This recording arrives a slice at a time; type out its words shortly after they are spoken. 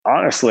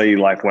honestly,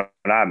 like when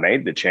I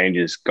made the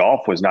changes,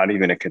 golf was not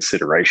even a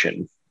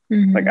consideration.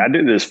 Like I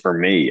do this for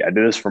me. I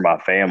do this for my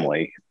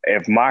family.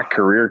 If my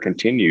career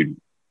continued,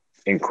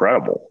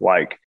 incredible.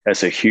 Like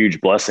that's a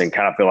huge blessing.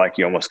 Kind of feel like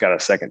you almost got a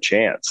second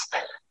chance.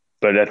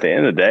 But at the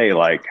end of the day,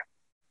 like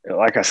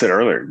I said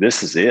earlier,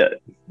 this is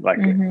it. Like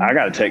I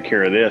got to take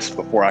care of this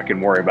before I can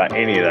worry about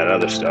any of that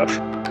other stuff.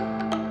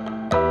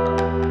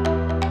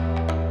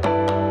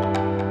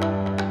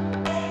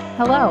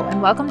 Hello,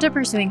 and welcome to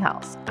Pursuing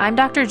Health. I'm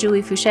Dr.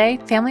 Julie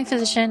Fouché, family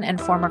physician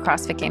and former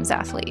CrossFit Games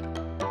athlete.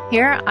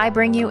 Here, I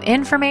bring you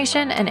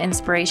information and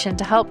inspiration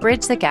to help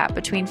bridge the gap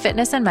between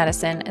fitness and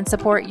medicine and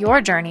support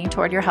your journey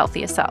toward your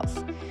healthiest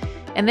self.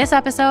 In this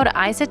episode,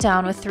 I sit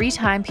down with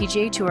three-time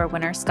PGA Tour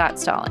winner Scott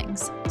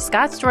Stallings.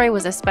 Scott's story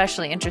was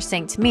especially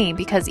interesting to me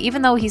because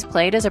even though he's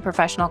played as a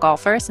professional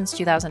golfer since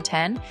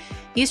 2010,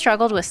 he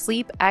struggled with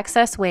sleep,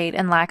 excess weight,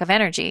 and lack of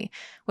energy,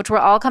 which were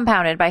all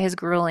compounded by his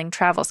grueling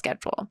travel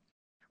schedule.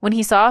 When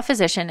he saw a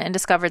physician and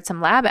discovered some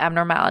lab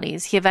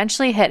abnormalities, he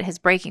eventually hit his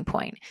breaking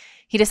point.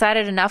 He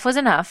decided enough was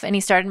enough, and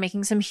he started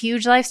making some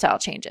huge lifestyle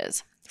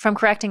changes. From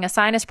correcting a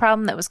sinus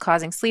problem that was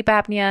causing sleep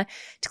apnea,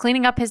 to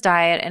cleaning up his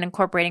diet and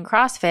incorporating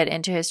CrossFit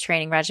into his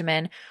training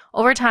regimen,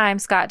 over time,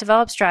 Scott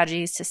developed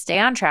strategies to stay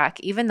on track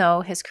even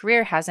though his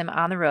career has him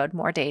on the road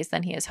more days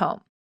than he is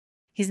home.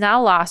 He's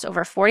now lost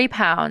over 40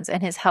 pounds,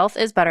 and his health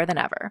is better than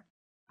ever.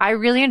 I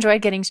really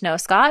enjoyed getting to know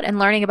Scott and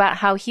learning about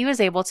how he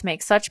was able to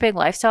make such big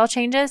lifestyle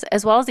changes,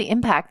 as well as the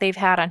impact they've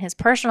had on his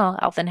personal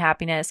health and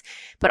happiness,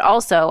 but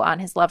also on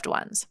his loved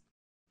ones.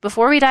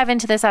 Before we dive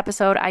into this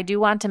episode, I do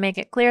want to make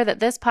it clear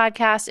that this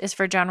podcast is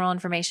for general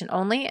information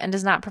only and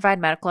does not provide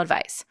medical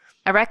advice.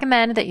 I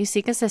recommend that you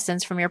seek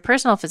assistance from your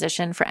personal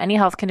physician for any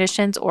health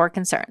conditions or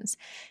concerns.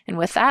 And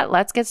with that,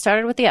 let's get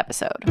started with the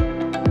episode.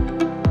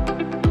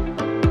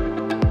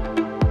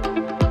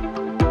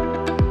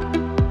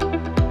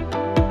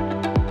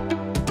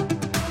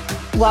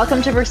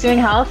 Welcome to Pursuing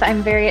Health.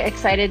 I'm very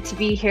excited to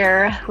be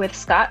here with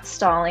Scott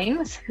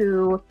Stallings,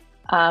 who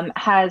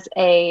has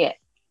a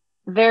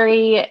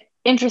very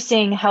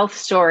interesting health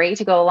story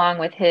to go along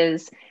with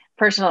his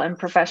personal and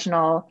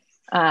professional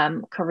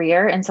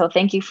career. And so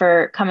thank you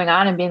for coming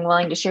on and being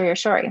willing to share your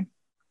story.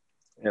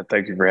 Yeah,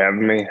 thank you for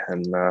having me.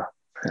 And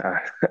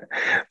I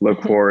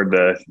look forward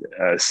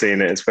to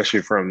seeing it,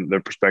 especially from the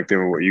perspective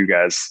of what you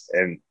guys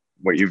and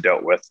what you've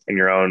dealt with in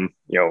your own,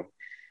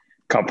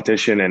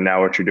 competition and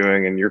now what you're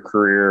doing in your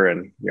career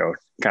and,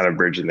 kind of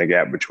bridging the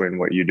gap between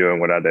what you do and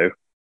what I do.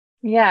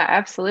 Yeah,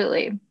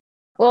 absolutely.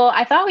 Well,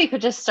 I thought we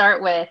could just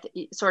start with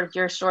sort of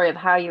your story of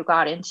how you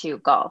got into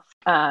golf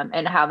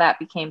and how that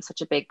became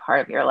such a big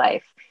part of your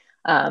life.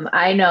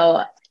 I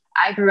know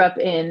I grew up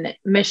in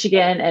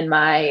Michigan and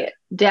my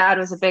dad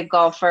was a big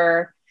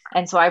golfer.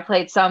 And so I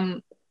played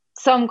some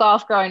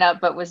golf growing up,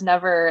 but was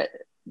never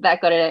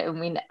that good at it.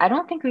 And I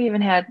don't think we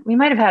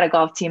might have had a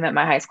golf team at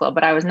my high school,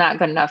 but I was not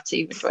good enough to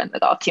even join the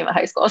golf team at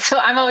high school. So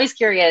I'm always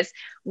curious,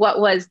 what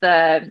was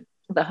the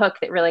hook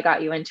that really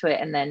got you into it?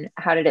 And then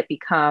how did it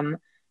become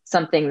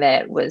something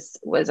that was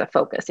a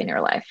focus in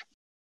your life?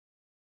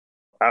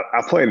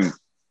 I played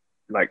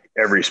like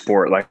every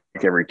sport, like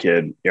every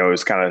kid, it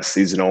was kind of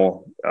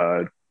seasonal.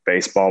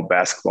 Baseball,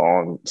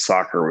 basketball, and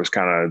soccer was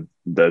kind of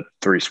the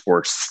three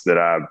sports that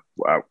I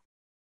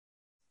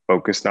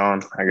focused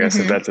on, I guess,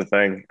 if that's a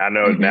thing. I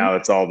know now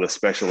it's all the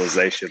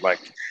specialization, like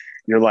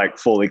you're like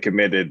fully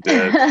committed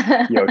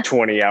to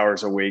 20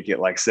 hours a week at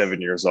like 7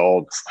 years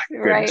old. It's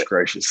like, goodness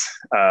gracious.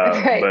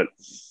 But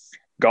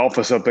golf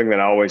was something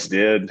that I always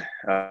did.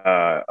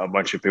 A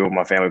bunch of people in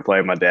my family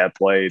played. My dad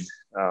played,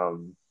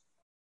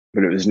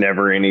 but it was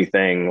never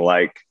anything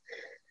like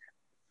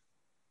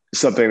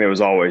something that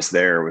was always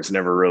there. It was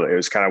never really, it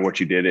was kind of what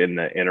you did in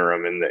the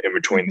interim in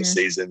between the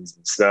seasons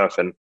and stuff.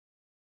 And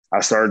I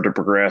started to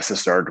progress.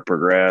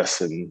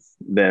 And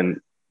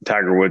then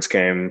Tiger Woods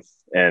came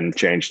and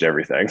changed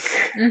everything.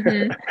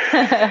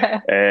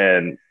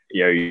 And,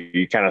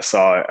 you kind of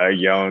saw a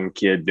young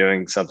kid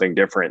doing something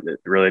different that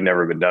really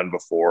never been done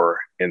before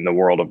in the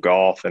world of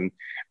golf. And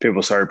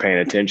people started paying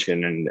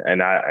attention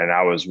and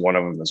I was one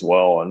of them as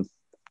well. And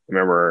I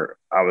remember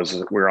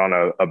we were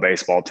on a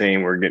baseball team.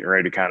 We were getting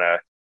ready to kind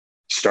of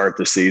start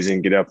the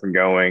season, get up and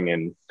going.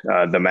 And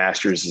the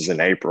Masters is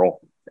in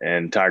April.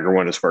 And Tiger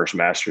won his first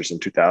Masters in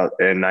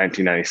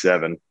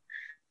 1997.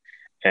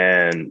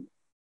 And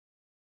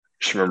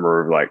just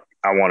remember, like,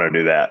 I want to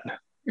do that.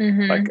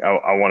 Like,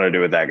 I want to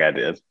do what that guy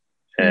did.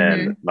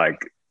 And like,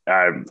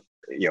 I,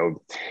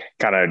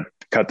 kind of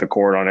cut the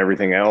cord on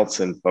everything else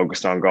and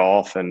focused on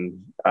golf.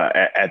 And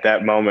at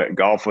that moment,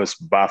 golf was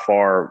by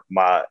far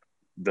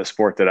the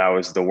sport that I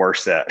was the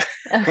worst at.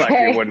 Like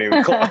it wasn't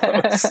even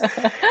close.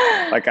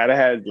 Like I'd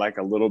had like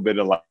a little bit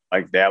of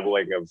like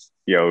dabbling of,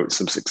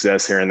 some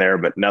success here and there,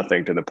 but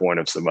nothing to the point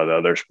of some of the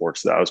other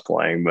sports that I was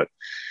playing. But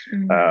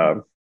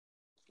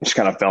just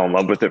kind of fell in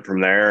love with it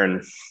from there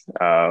and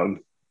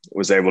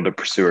was able to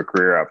pursue a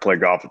career. I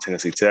played golf at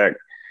Tennessee Tech,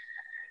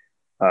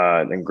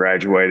 then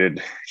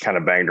graduated, kind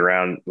of banged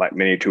around like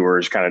mini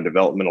tours, kind of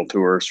developmental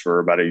tours for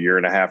about a year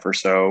and a half or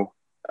so.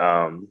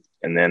 And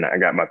then I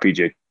got my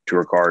PGA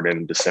tour card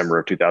in December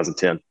of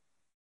 2010.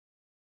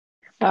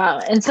 Wow.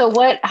 And so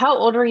how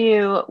old were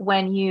you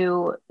when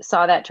you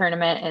saw that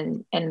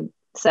tournament and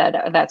said,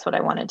 that's what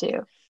I want to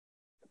do?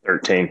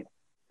 13.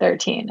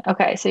 13.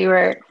 Okay. So you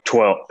were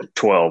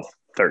 12,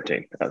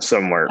 13,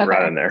 somewhere okay.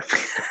 right in there.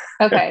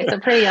 Okay. So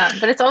pretty young,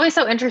 but it's always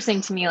so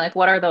interesting to me. Like,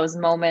 what are those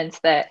moments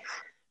that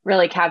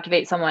really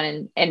captivate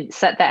someone and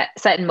set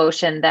in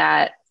motion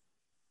that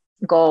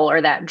goal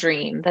or that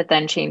dream that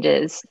then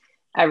changes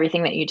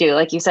everything that you do?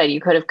 Like you said, you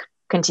could have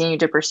continued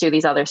to pursue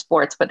these other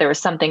sports, but there was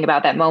something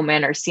about that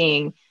moment or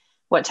seeing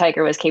what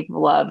Tiger was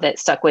capable of that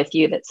stuck with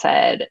you that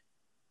said,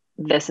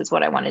 this is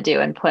what I want to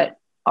do, and put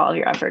all of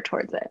your effort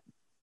towards it.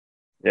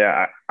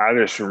 Yeah, I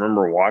just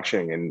remember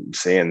watching and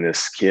seeing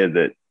this kid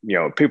that,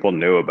 people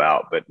knew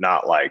about, but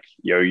not like,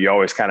 you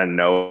always kind of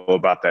know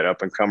about that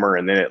up and comer.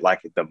 And then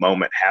the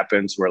moment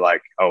happens, we're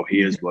like, oh,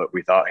 he is what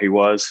we thought he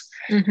was.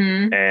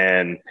 Mm-hmm.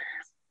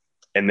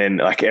 And then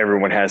like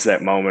everyone has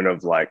that moment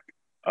of like,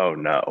 oh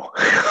no,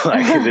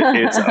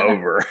 it's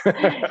over.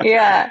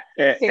 Yeah.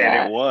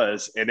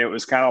 And it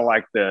was kind of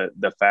like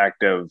the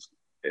fact of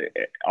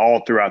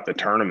all throughout the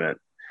tournament,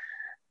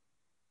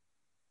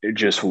 it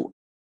just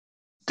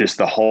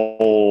the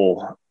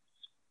whole,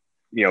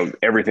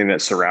 everything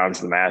that surrounds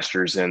the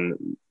Masters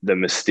and the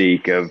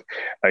mystique of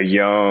a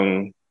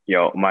young,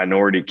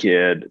 minority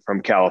kid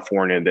from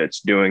California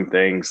that's doing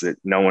things that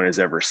no one has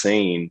ever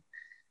seen.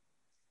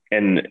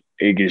 And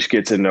it just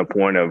gets into a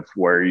point of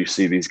where you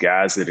see these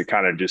guys that are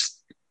kind of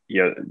just,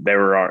 they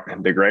were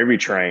the gravy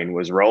train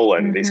was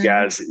rolling. Mm-hmm. These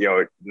guys,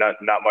 not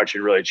much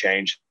had really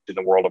changed in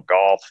the world of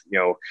golf,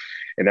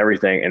 and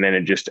everything. And then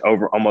it just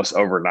almost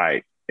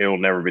overnight, it'll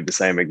never be the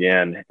same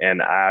again.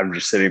 And I'm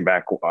just sitting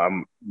back,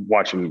 I'm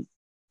watching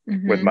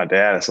mm-hmm. with my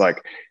dad. It's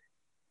like,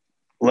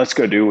 let's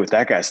go do what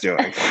that guy's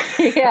doing.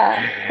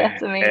 Yeah,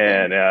 that's amazing.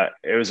 And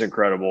it was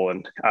incredible.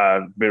 And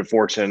I've been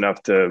fortunate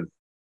enough to,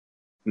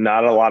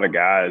 not a lot of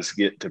guys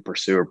get to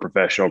pursue a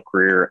professional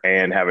career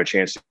and have a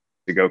chance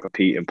to go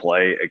compete and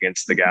play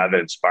against the guy that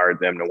inspired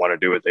them to want to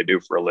do what they do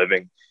for a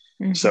living.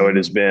 Mm-hmm. So it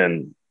has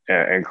been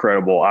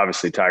incredible.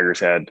 Obviously, Tiger's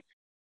had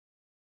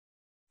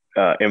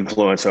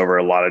influence over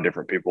a lot of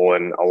different people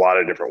in a lot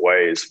of different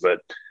ways, but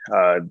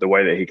the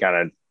way that he kind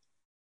of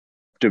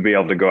to be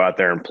able to go out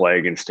there and play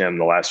against him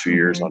the last few mm-hmm.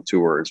 years on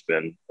tour has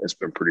been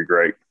pretty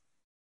great.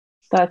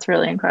 That's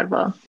really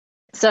incredible.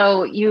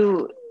 So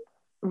you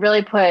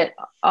really put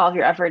all of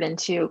your effort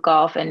into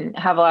golf and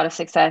have a lot of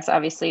success,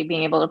 obviously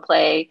being able to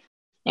play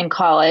in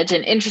college.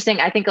 And interesting,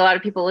 I think a lot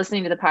of people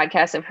listening to the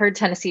podcast have heard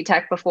Tennessee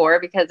Tech before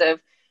because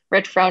of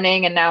Rich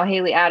Froning and now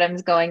Haley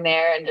Adams going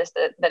there, and just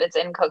that it's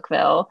in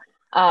Cookeville.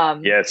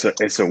 Yeah,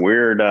 it's a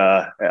weird,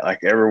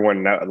 like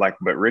everyone know, like,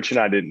 but Rich and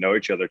I didn't know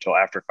each other till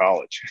after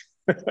college.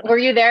 Were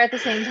you there at the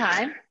same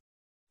time?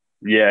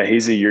 Yeah,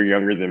 he's a year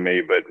younger than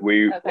me, but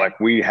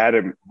we had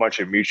a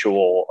bunch of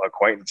mutual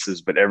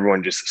acquaintances, but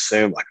everyone just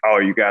assumed like, oh,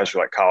 you guys are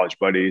like college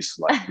buddies.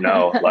 Like,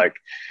 no, like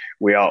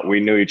we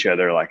knew each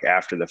other like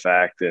after the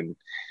fact and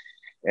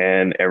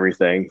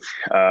everything.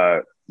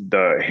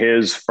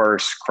 His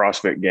first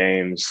CrossFit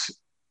Games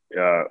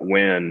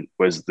win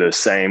was the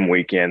same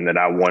weekend that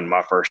I won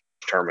my first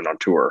tournament on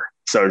tour.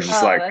 So it's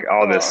just all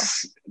cool.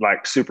 This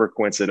like super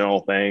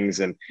coincidental things.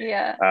 And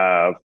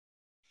yeah.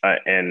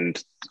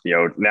 And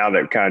now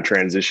that kind of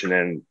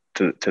transitioning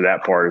to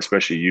that part,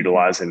 especially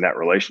utilizing that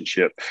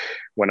relationship,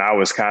 when I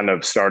was kind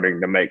of starting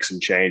to make some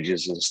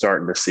changes and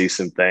starting to see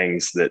some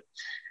things that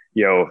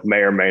may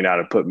or may not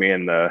have put me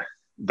in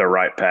the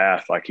right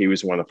path, like he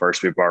was one of the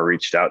first people I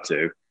reached out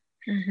to.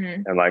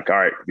 Mm-hmm. And like, all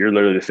right, you're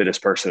literally the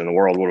fittest person in the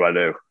world. What do I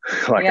do?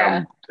 Like,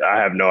 I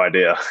have no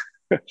idea.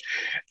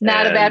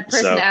 Not a bad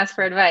person to ask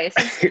for advice.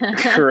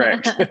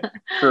 Correct.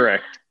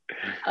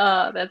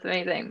 Oh, that's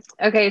amazing.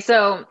 Okay.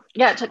 So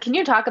can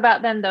you talk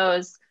about then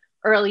those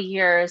early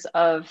years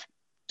of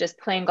just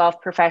playing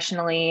golf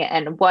professionally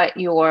and what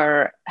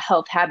your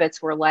health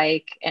habits were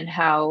like and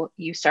how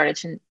you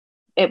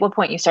at what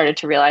point you started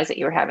to realize that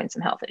you were having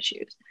some health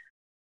issues?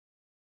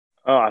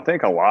 Oh, I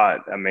think a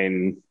lot. I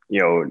mean,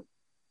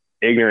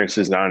 ignorance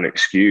is not an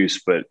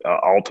excuse, but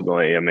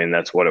ultimately, I mean,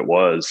 that's what it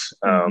was.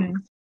 Mm-hmm.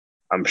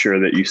 I'm sure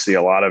that you see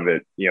a lot of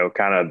it,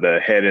 kind of the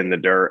head in the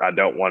dirt. I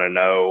don't want to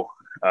know.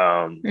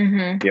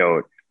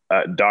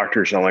 Mm-hmm.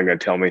 Doctors are only going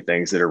to tell me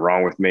things that are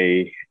wrong with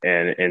me.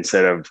 And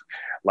instead of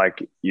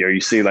like, you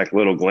see like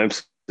little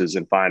glimpses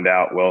and find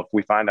out, well, if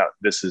we find out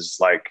this is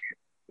like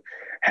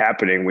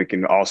happening, we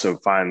can also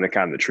find the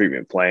kind of the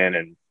treatment plan.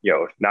 And,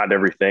 not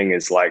everything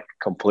is like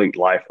complete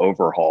life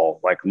overhaul,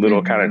 like little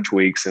mm-hmm. kind of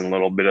tweaks and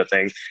little bit of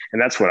things.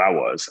 And that's what I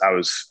was. I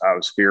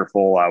was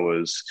fearful.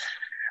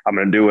 I'm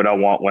going to do what I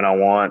want when I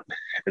want,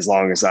 as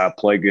long as I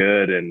play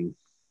good and,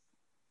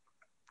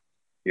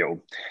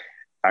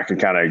 I can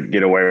kind of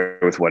get away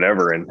with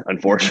whatever. And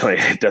unfortunately,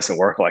 it doesn't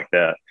work like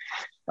that.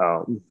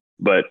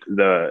 But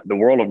the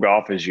world of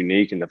golf is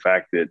unique in the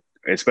fact that,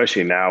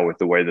 especially now with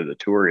the way that the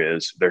tour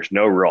is, there's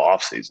no real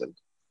off season.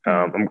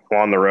 I'm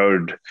on the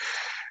road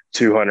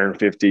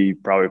 250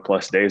 probably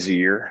plus days a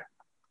year.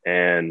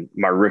 And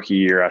my rookie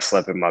year, I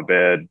slept in my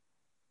bed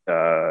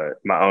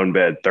my own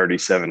bed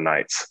 37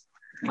 nights.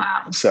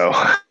 Wow. So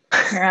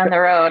you're on the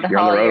road. You're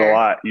on the road a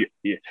lot.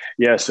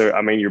 Yeah. So,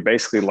 I mean, you're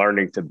basically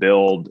learning to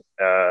build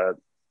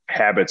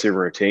habits and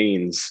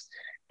routines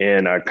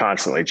in a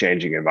constantly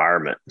changing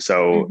environment.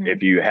 So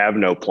if you have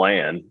no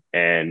plan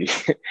and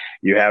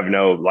you have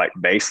no like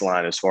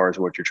baseline as far as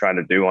what you're trying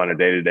to do on a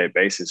day-to-day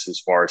basis, as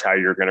far as how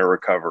you're going to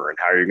recover and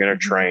how you're going to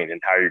train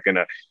and how you're going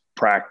to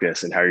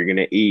practice and how you're going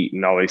to eat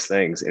and all these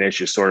things. And it's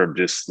just sort of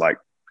just like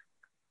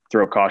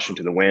throw caution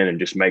to the wind and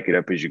just make it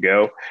up as you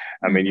go.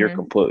 I mean, you're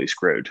completely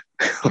screwed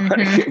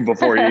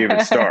before you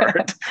even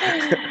start.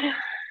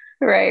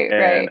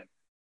 Right.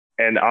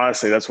 And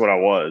honestly, that's what I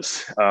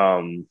was.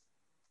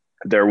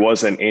 There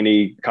wasn't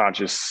any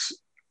conscious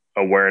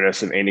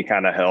awareness of any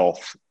kind of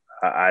health.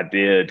 I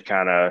did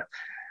kind of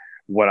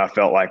what I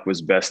felt like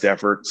was best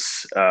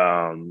efforts.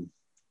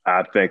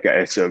 I think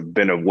it's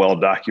been a well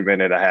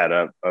documented. I had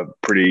a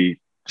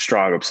pretty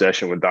strong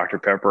obsession with Dr.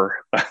 Pepper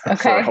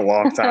for a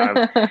long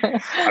time.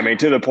 I mean,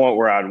 to the point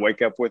where I'd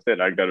wake up with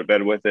it, I'd go to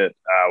bed with it.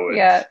 I would,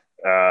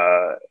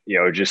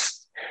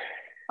 just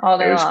all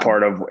day long.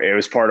 It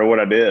was part of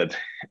what I did.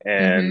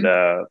 And,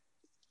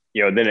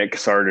 then it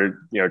started,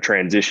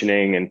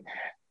 transitioning and,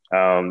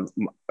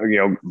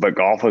 but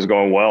golf was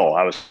going well.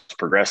 I was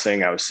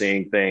progressing. I was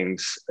seeing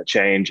things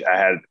change.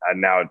 I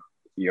now,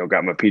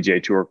 got my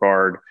PGA Tour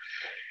card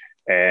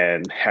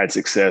and had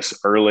success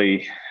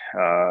early.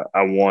 I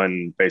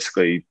won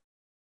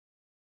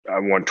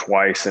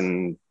twice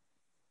in,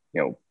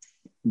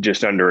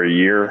 just under a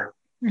year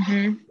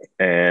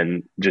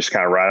and just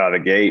kind of right out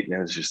of the gate. And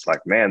it was just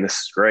like, man, this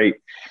is great.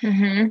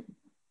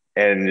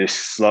 And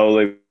just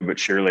slowly but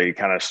surely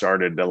kind of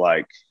started to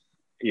like,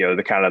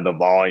 the kind of the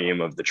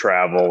volume of the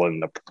travel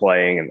and the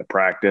playing and the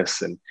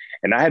practice. And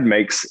I had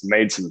made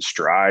some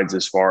strides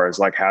as far as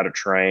like how to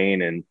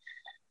train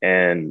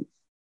and,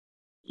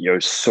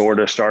 sort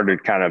of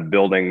started kind of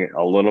building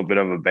a little bit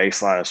of a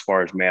baseline as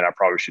far as, man, I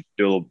probably should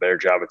do a little better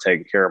job of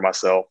taking care of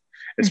myself,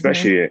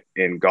 especially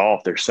in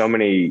golf. There's so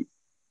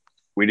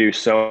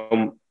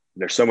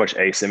much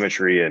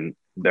asymmetry and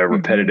the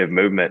repetitive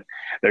movement.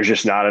 There's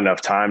just not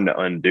enough time to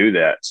undo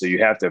that. So you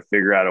have to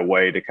figure out a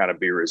way to kind of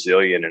be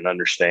resilient and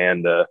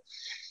understand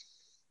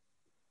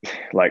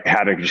like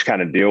how to just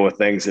kind of deal with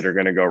things that are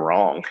going to go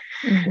wrong.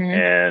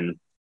 And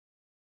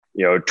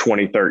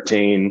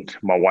 2013,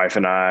 my wife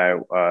and I,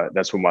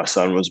 that's when my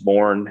son was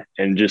born.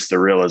 And just the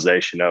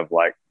realization of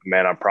like,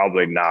 man, I'm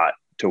probably not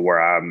to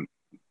where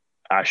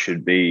I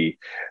should be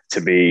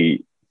to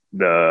be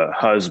the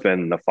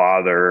husband, the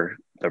father,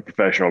 the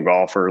professional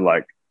golfer.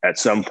 Like at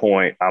some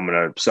point I'm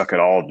going to suck at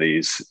all of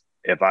these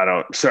if I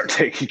don't start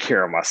taking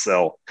care of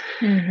myself.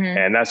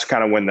 And that's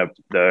kind of when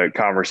the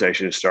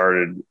conversation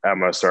started. I'm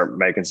going to start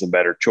making some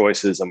better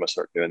choices. I'm going to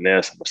start doing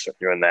this. I'm going to start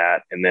doing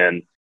that. And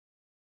then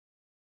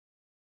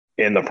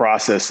in the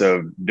process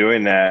of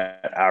doing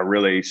that, I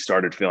really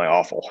started feeling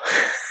awful.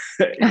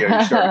 You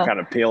start kind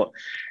of peeling.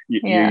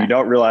 You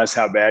don't realize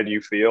how bad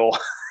you feel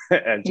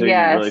until you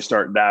really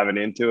start diving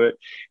into it.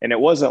 And it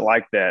wasn't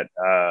like that,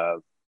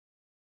 oh,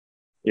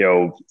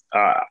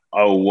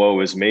 woe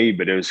is me,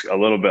 but it was a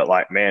little bit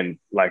like, man,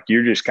 like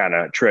you're just kind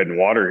of treading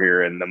water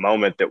here. And the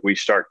moment that we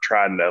start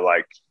trying to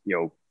like,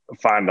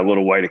 find a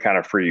little way to kind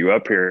of free you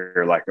up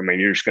here, like, I mean,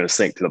 you're just going to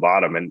sink to the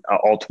bottom. And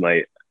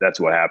ultimately that's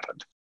what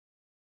happened.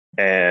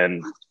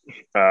 And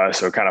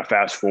so kind of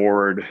fast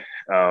forward,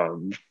 I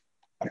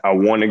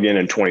won again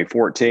in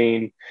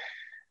 2014.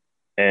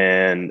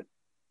 And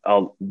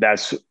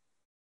that's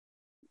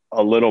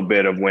a little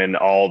bit of when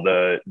all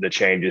the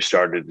changes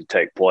started to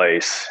take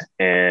place,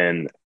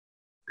 and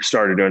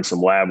started doing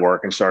some lab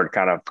work and started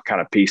kind of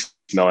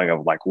piecemealing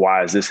of like,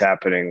 why is this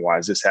happening? Why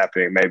is this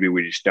happening? Maybe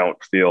we just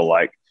don't feel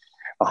like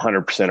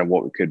 100% of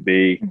what we could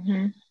be.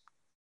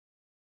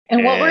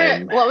 And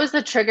what was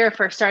the trigger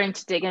for starting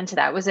to dig into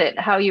that? Was it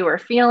how you were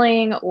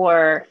feeling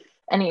or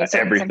any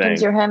certain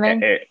symptoms you're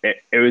having?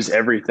 It was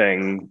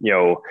everything.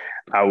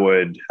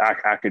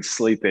 I could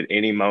sleep at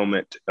any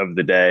moment of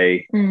the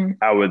day.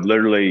 I would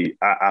literally,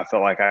 I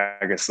felt like I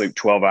could sleep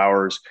 12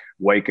 hours,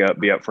 wake up,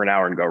 be up for an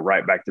hour and go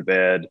right back to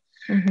bed.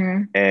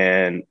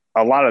 And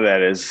a lot of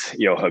that is,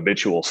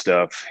 habitual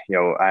stuff.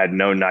 I had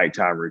no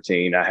nighttime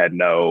routine. I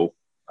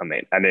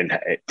didn't,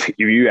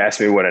 you asked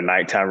me what a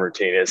nighttime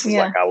routine is. It's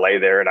like I lay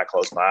there and I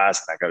close my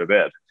eyes and I go to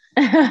bed.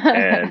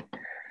 And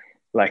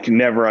like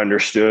never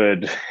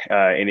understood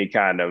any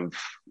kind of,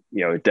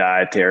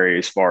 dietary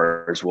as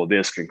far as, well,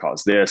 this can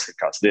cause this, it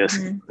causes this,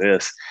 and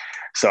this.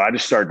 So I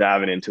just started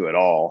diving into it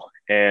all.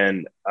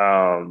 And,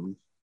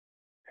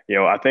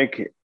 I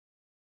think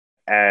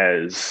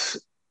as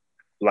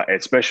like,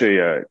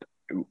 especially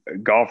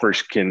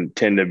golfers can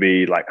tend to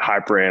be like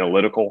hyper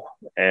analytical.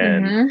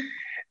 And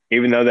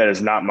even though that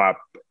is not my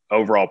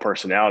overall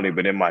personality,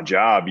 but in my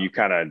job, you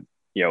kind of,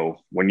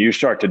 when you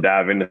start to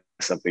dive into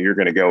something, you're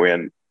going to go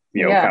in,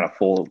 kind of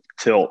full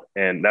tilt.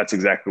 And that's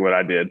exactly what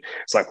I did.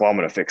 It's like, well, I'm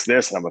going to fix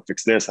this. And I'm going to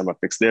fix this. I'm going to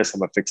fix this. I'm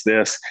going to fix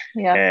this.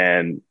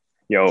 And,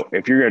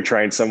 if you're going to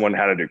train someone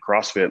how to do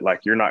CrossFit,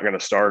 like you're not going to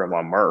start them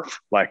on Murph.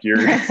 Like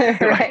you're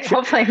right. like,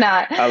 Hopefully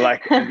not.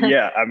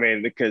 I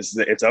mean, because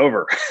it's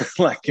over.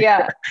 Like,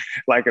 yeah.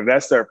 Like if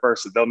that's their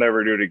first, they'll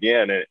never do it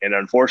again. And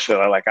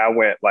unfortunately, like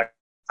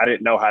I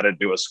didn't know how to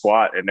do a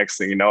squat. And next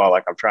thing you know,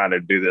 I'm trying to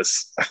do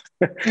this.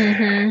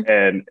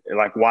 And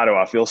like, why do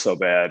I feel so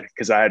bad?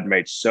 Because I had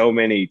made so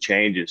many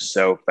changes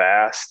so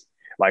fast.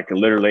 Like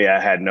literally I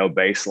had no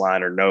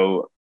baseline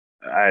or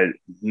I had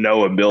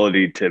no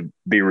ability to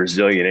be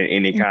resilient in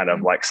any kind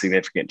of like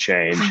significant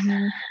change.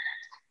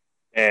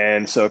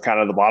 And so kind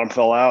of the bottom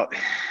fell out.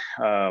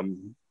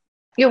 Can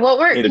you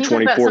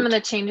talk about some of the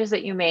changes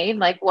that you made?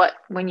 Like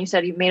when you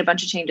said you made a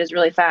bunch of changes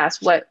really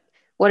fast, what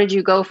did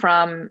you go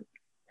from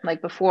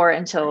like before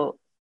until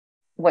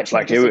what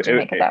changes did you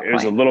make at that point? It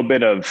was a little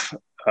bit of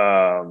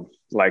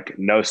like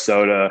no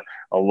soda,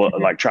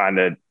 like trying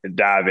to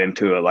dive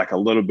into it, like a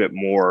little bit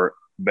more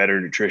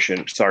better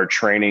nutrition, started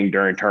training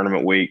during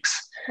tournament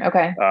weeks.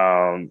 Okay.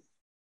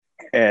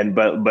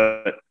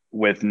 But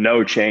with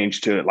no change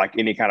to it, like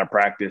any kind of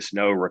practice,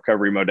 no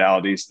recovery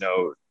modalities,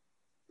 no,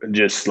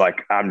 just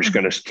like, I'm just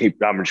going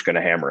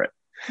to hammer it.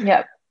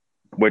 Yep.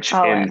 Which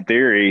in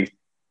theory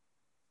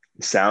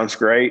sounds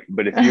great,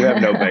 but if you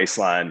have no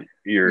baseline,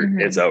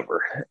 it's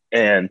over.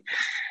 And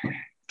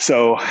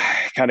so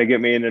kind of get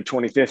me into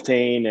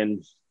 2015.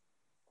 And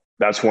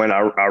that's when I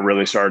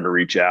really started to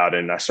reach out,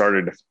 and I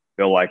started to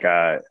feel like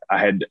I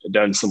had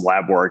done some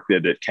lab work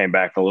that it came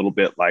back a little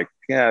bit like,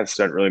 yeah, this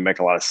doesn't really make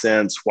a lot of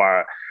sense.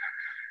 Why,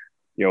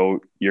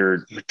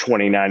 you're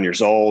 29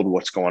 years old.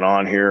 What's going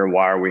on here?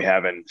 Why are we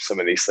having some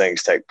of these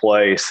things take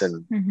place?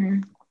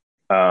 And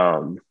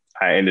I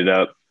ended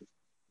up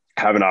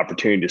having an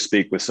opportunity to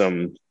speak with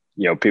some,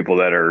 people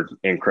that are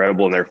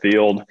incredible in their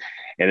field.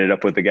 Ended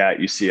up with the guy at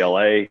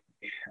UCLA,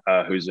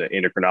 who's an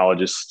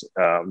endocrinologist.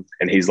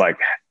 And he's like,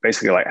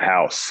 basically like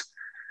House.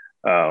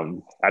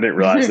 I didn't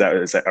realize that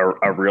was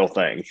a real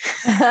thing.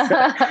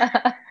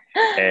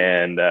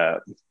 And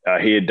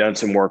he had done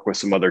some work with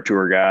some other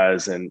tour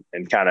guys and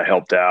kind of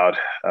helped out.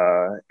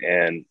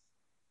 And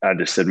I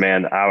just said,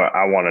 man,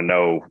 I want to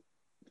know,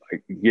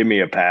 like, give me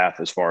a path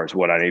as far as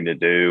what I need to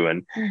do.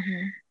 And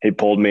he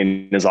pulled me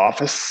in his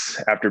office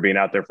after being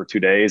out there for 2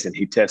 days, and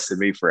he tested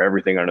me for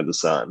everything under the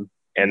sun.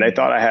 And they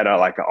thought I had an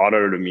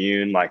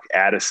autoimmune, like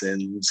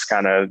Addison's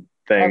kind of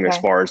thing, as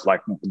far as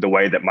like the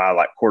way that my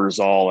like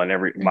cortisol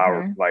and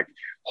my like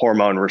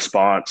hormone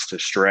response to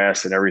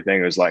stress and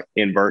everything was like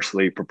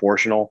inversely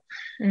proportional.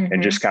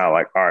 And just kind of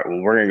like, all right,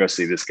 well, we're going to go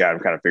see this guy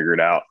and kind of figure it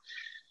out.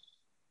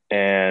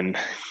 And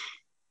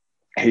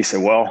he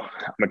said, well,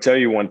 I'm going to tell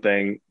you one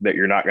thing, that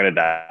you're not going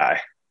to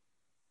die.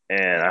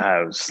 And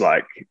I was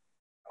like,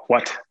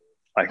 what?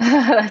 Like,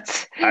 I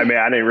mean,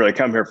 I didn't really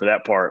come here for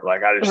that part.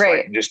 Like, I just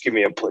like, just give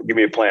me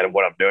a plan of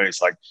what I'm doing.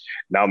 It's like,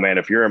 no, man,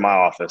 if you're in my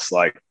office,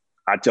 like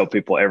I tell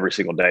people every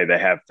single day, they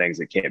have things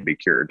that can't be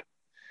cured.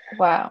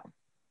 Wow.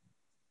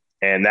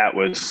 And that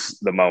was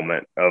the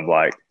moment of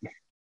like,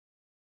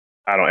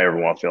 I don't ever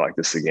want to feel like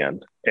this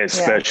again,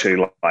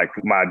 especially like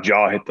my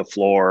jaw hit the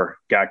floor,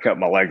 guy cut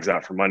my legs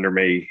out from under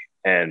me,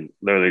 and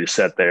literally just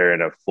sat there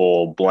in a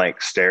full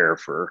blank stare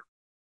for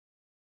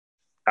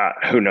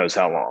who knows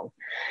how long.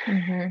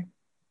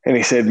 And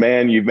he said,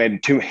 man, you've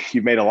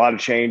made a lot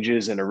of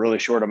changes in a really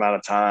short amount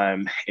of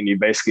time. And you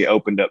basically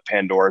opened up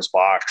Pandora's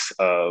box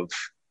of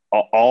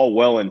all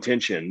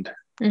well-intentioned,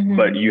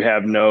 but you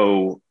have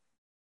no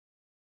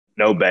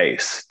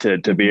base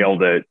to be able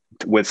to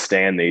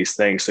withstand these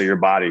things. So your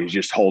body is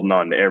just holding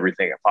on to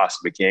everything it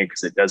possibly can,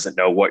 because it doesn't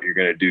know what you're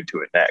going to do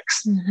to it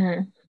next.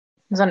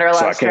 It's under a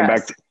lot of stress. I came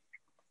back to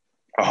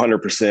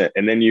 100%.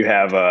 And then you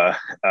have a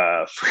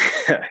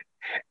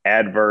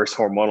adverse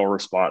hormonal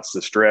response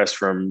to stress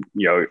from,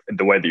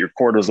 the way that your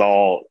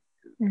cortisol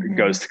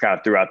goes to kind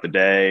of throughout the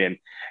day. And,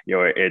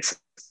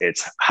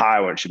 it's high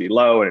when it should be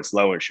low, and it's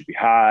low when it should be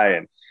high.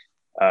 And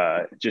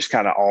just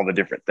kind of all the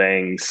different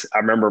things. I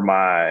remember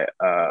my,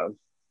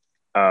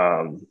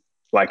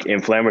 like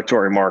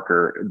inflammatory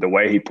marker, the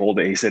way he pulled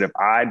it, he said, if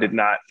I did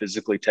not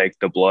physically take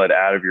the blood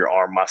out of your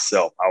arm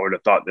myself, I would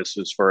have thought this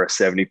was for a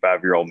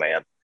 75-year-old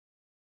man.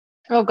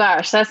 Oh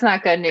gosh, that's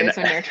not good news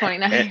when you're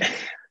 29.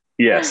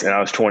 Yes. And I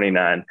was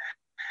 29.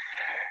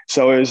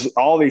 So it was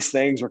all these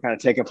things were kind of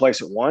taking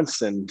place at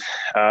once. And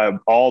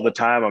all the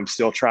time I'm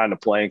still trying to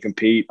play and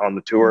compete on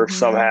the tour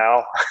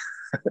somehow.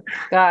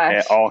 Gosh.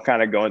 And all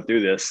kind of going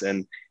through this.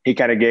 And he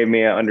kind of gave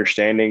me an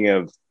understanding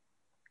of,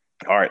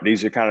 all right,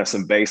 these are kind of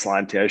some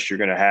baseline tests you're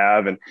going to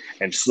have, and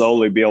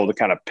slowly be able to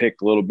kind of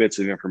pick little bits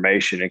of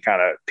information and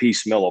kind of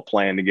piecemeal a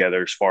plan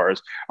together as far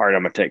as, all right,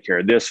 I'm going to take care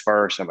of this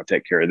first. I'm going to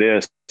take care of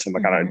this. I'm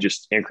going to kind of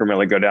just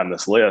incrementally go down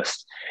this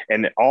list,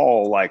 and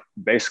all like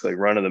basically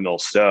run of the mill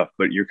stuff,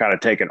 but you're kind of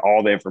taking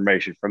all the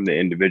information from the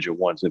individual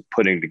ones and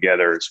putting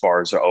together as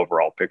far as the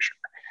overall picture.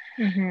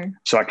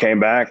 So I came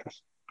back to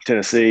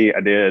Tennessee. I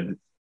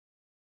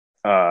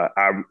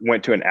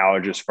went to an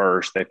allergist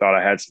first. They thought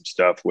I had some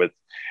stuff with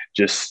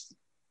just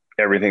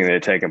everything that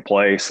had taken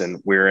place.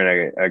 And we were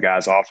in a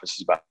guy's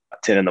office about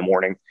 10 in the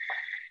morning.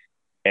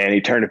 And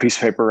he turned a piece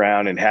of paper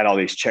around and had all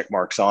these check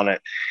marks on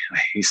it.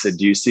 He said,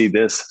 "Do you see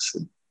this?" I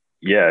said,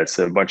 "Yeah, it's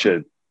a bunch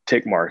of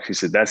tick marks." He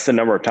said, "That's the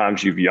number of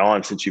times you've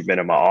yawned since you've been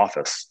in my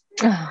office."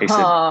 He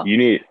said,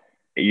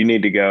 you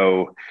need to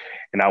go.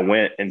 And I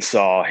went and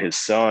saw his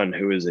son,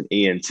 who is an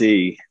ENT.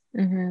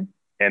 Mm-hmm.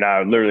 And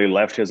I literally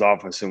left his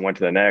office and went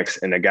to the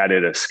next. And the guy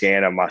did a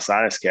scan of my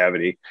sinus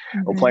cavity.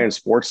 Mm-hmm. Well, playing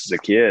sports as a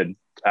kid,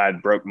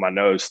 I'd broke my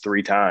nose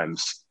 3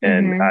 times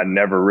and I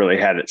never really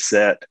had it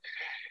set.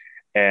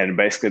 And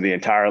basically the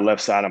entire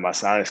left side of my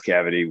sinus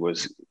cavity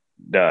was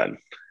done.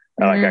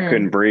 Like I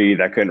couldn't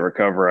breathe. I couldn't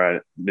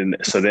recover.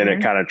 So then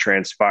it kind of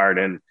transpired,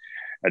 and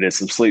I did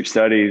some sleep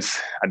studies.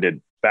 I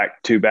did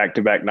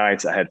back-to-back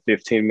nights. I had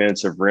 15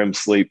 minutes of REM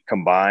sleep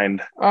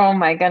combined. Oh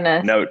my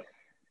goodness. No,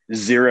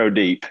 0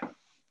 deep.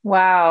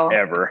 Wow.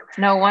 Ever.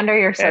 No wonder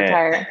you're so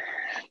tired.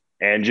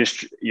 And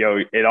just,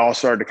 it all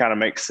started to kind of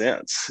make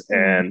sense.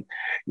 And,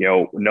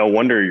 no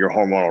wonder your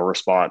hormonal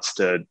response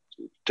to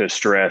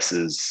stress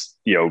is,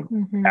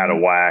 out of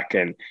whack,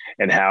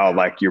 and how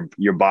like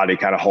your body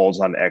kind of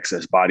holds on to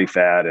excess body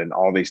fat and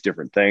all these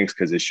different things.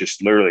 Cause it's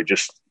just literally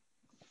just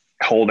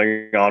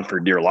holding on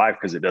for dear life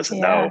because it doesn't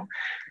know.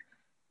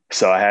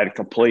 So I had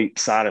complete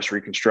sinus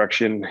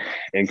reconstruction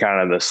in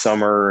kind of the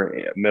summer,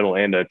 middle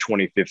end of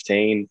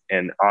 2015.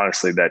 And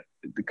honestly, that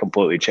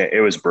completely changed.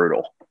 It was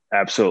brutal.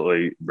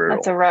 Absolutely brutal.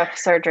 That's a rough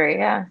surgery.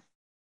 Yeah.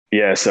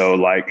 Yeah. So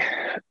like,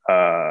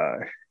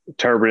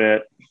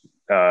 turbinate,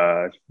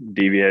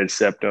 deviated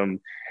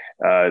septum,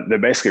 they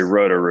basically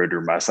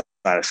roto-rooted my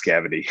sinus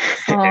cavity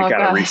and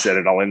kind of reset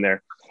it all in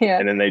there. Yeah.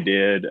 And then they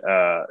did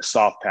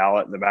soft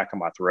palate in the back of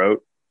my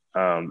throat,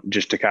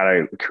 just to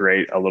kind of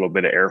create a little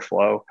bit of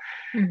airflow.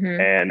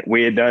 And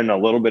we had done a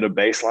little bit of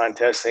baseline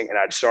testing, and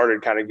I'd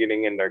started kind of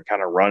getting into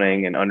kind of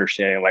running and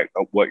understanding like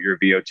what your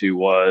VO2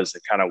 was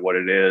and kind of what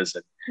it is.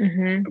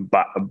 And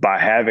by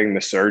having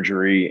the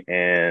surgery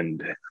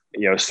and,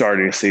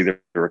 starting to see the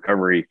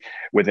recovery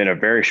within a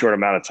very short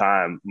amount of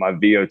time, my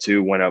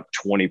VO2 went up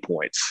 20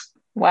 points.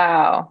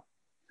 Wow.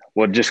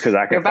 Well, just because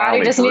I could your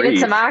body just breathe. Needed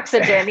some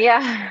oxygen.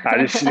 Yeah.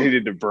 I just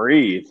needed to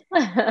breathe.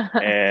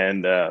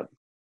 And,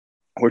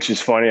 which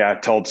is funny. I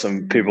told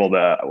some people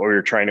that we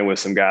were training with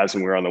some guys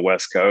when we were on the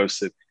West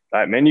Coast,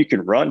 like, man, you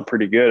can run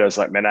pretty good. I was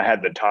like, man, I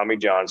had the Tommy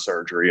John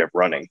surgery of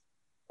running.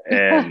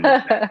 And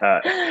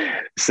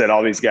said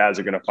all these guys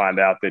are going to find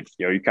out that,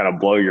 you kind of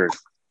blow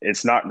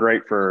it's not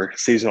great for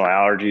seasonal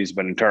allergies,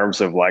 but in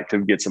terms of like to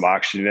get some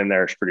oxygen in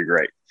there, it's pretty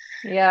great.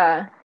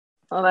 Yeah.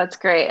 Well, that's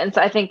great. And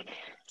so I think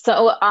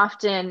so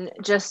often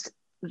just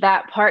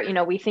that part,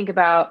 we think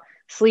about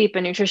sleep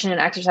and nutrition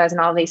and exercise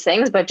and all these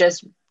things, but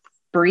just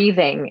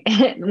breathing,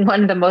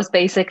 one of the most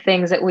basic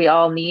things that we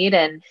all need.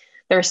 And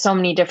there's so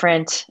many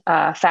different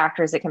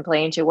factors that can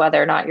play into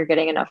whether or not you're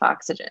getting enough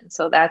oxygen.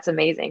 So that's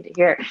amazing to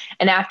hear.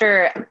 And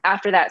after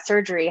that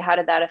surgery, how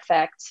did that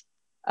affect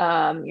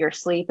your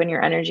sleep and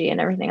your energy and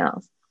everything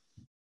else?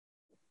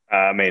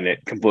 I mean,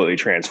 it completely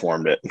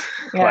transformed it.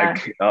 Yeah.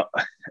 Like I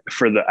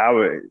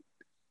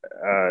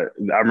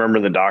remember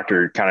the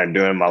doctor kind of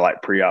doing my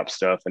like pre-op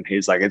stuff, and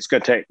he's like, it's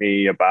going to take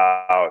me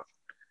about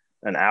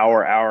an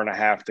hour and a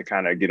half to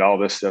kind of get all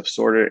this stuff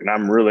sorted. And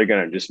I'm really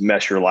going to just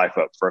mess your life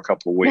up for a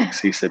couple of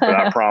weeks. He said, but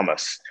I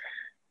promise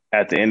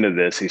at the end of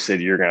this, he said,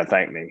 you're going to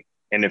thank me.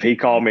 And if he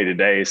called me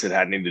today, he said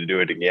I need to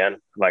do it again,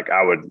 like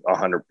I would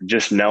 100,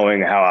 just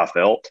knowing how I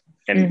felt.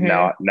 And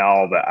now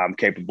that I'm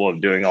capable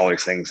of doing all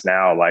these things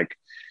now, like,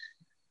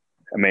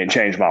 I mean, it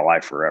changed my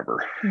life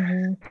forever.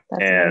 And,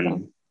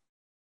 amazing.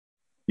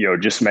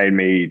 Just made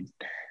me,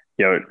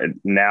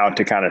 now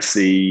to kind of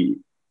see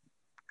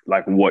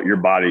like what your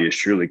body is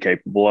truly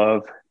capable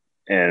of.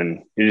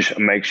 And it just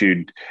makes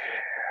you,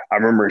 I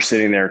remember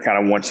sitting there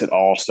kind of once it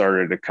all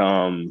started to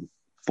come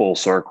full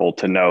circle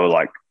to know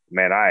like,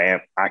 man,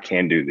 I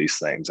can do these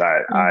things.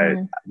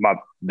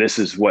 This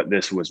is what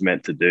this was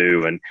meant to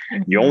do. And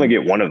you only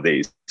get one of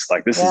these.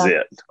 Like, this is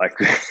it. Like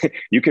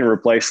you can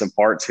replace some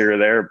parts here or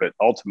there, but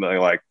ultimately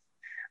like,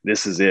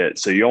 this is it.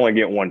 So you only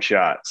get one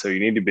shot. So you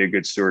need to be a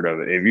good steward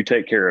of it. If you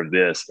take care of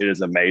this, it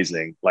is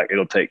amazing. Like,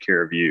 it'll take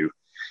care of you.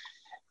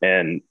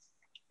 And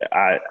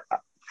I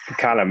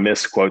kind of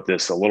misquote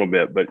this a little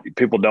bit, but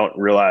people don't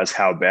realize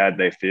how bad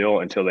they feel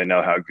until they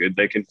know how good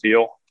they can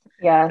feel.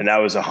 Yeah. And that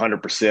was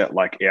 100%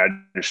 like, I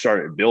just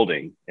started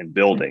building and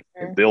building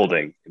and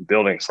building and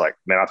building. It's like,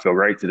 man, I feel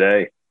great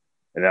today.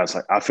 And I was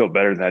like, I feel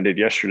better than I did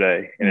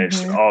yesterday. And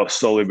it's all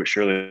slowly but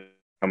surely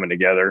coming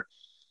together.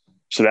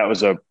 So that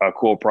was a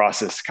cool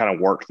process to kind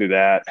of work through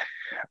that.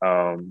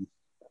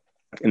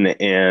 In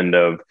the end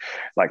of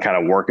like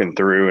kind of working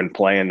through and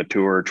playing the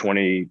tour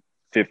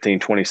 2015,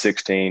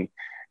 2016,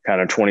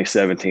 kind of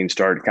 2017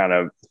 started kind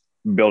of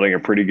building a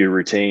pretty good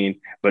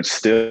routine, but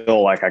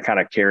still like I kind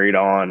of carried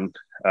on.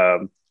 I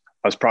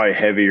was probably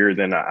heavier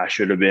than I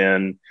should have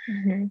been.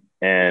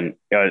 And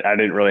I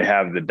didn't really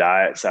have the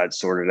diet side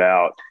sorted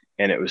out.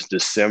 And it was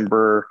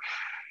December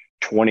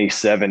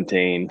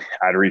 2017.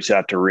 I'd reached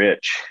out to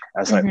Rich.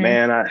 I was like,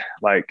 man,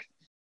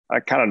 I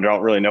kind of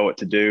don't really know what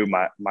to do.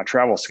 My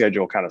travel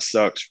schedule kind of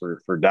sucks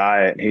for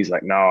diet. And he's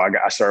like, no,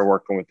 I started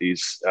working with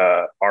these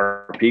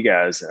RP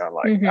guys. And I'm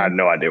like, I had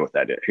no idea what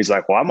that is. He's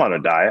like, well, I'm on a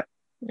diet.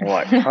 I'm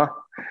like, huh?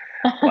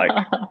 Like,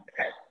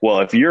 well,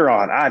 if you're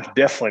on, I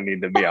definitely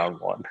need to be on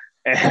one.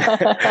 And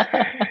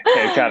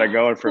kind of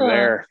going from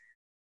there.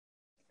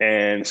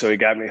 And so he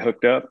got me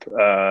hooked up.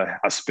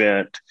 I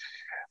spent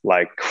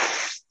like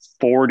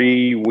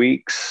 40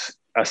 weeks.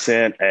 I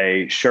sent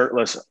a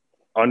shirtless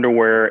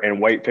underwear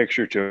and weight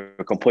picture to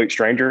a complete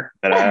stranger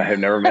that I had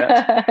never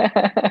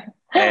met.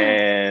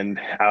 And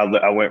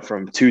I went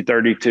from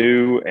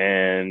 232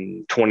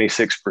 and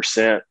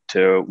 26%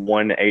 to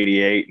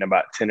 188 and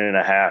about 10 and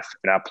a half.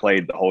 And I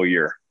played the whole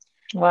year.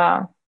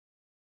 Wow.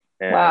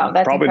 And wow.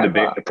 That's probably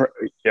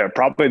incredible.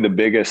 probably the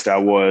biggest I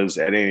was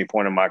at any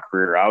point in my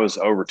career. I was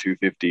over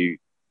 250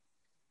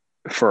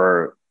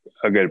 for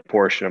a good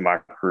portion of my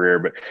career,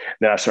 but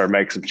then I started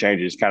making some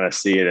changes, kind of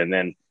see it. And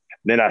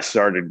then I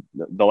started,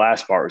 the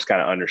last part was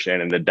kind of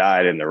understanding the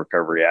diet and the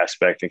recovery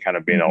aspect and kind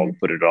of being able to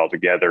put it all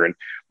together and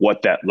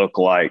what that looked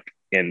like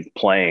in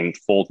playing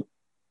full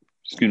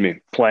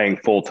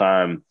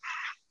time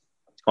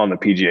on the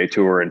PGA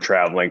Tour and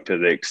traveling to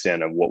the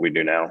extent of what we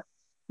do now.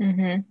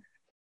 Mm-hmm.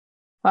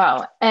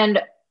 Wow.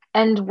 And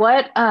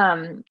what,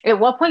 at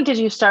what point did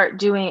you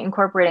start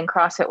incorporating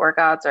CrossFit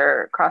workouts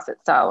or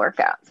CrossFit style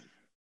workouts?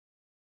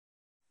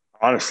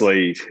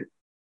 Honestly,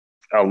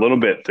 a little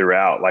bit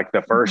throughout. Like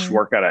the first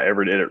workout I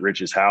ever did at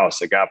Rich's house,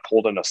 a guy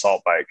pulled an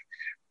assault bike.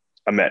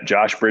 I met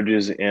Josh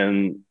Bridges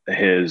in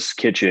his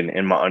kitchen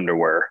in my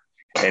underwear,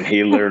 and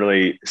he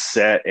literally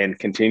sat and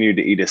continued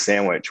to eat a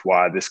sandwich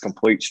while this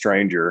complete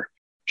stranger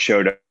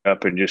showed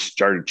up and just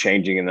started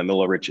changing in the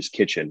middle of Rich's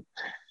kitchen.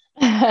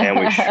 And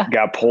we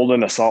got pulled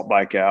an assault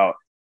bike out,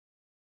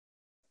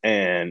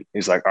 and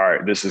he's like, all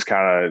right, this is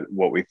kind of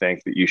what we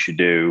think that you should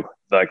do.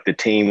 Like the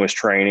team was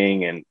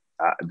training, and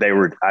they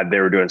were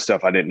doing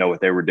stuff I didn't know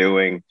what they were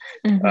doing.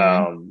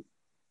 And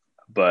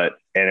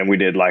then we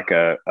did like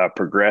a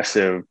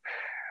progressive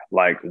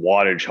like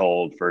wattage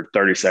hold for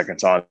 30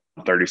 seconds on,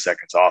 30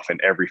 seconds off.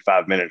 And every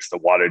 5 minutes, the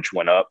wattage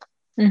went up.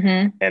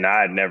 And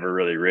I had never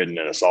really ridden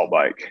an assault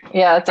bike.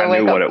 Yeah. It's I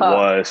knew what it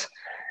was.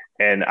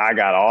 And I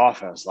got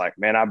off and I was like,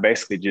 man, I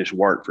basically just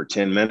worked for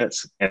 10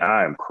 minutes and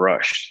I am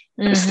crushed.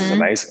 This is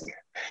amazing.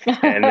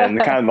 And then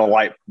kind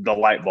of the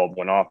light bulb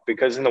went off,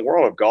 because in the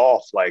world of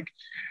golf, like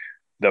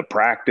the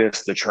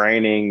practice, the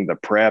training, the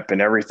prep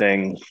and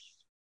everything,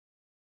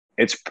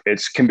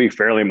 it's can be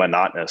fairly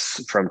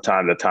monotonous from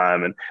time to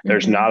time. And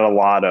there's not a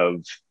lot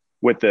of,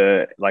 with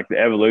the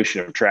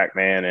evolution of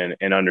TrackMan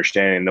and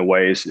understanding the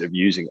ways of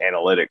using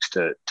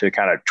analytics to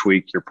kind of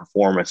tweak your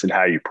performance and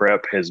how you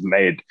prep has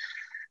made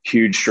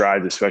huge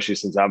strides, especially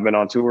since I've been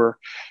on tour.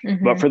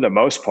 But for the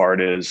most part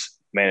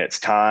it's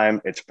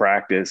time, it's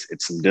practice,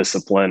 it's some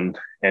discipline,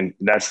 and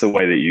that's the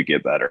way that you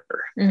get better.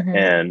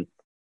 And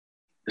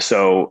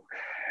so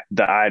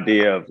the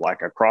idea of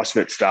like a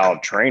CrossFit style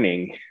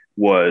training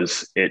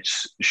was,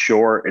 it's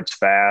short, it's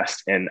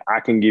fast, and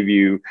I can give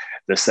you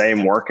the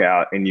same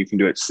workout and you can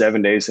do it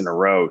 7 days in a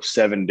row,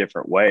 7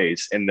 different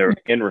ways, and the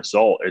end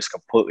result is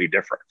completely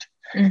different.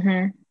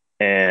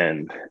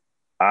 And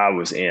I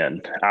was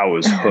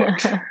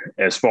hooked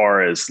as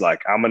far as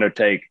like, I'm going to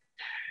take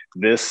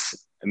this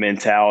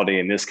mentality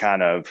and this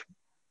kind of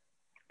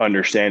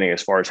understanding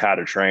as far as how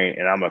to train,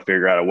 and I'm going to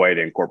figure out a way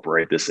to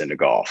incorporate this into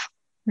golf.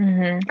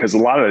 Because a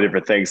lot of the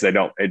different things, it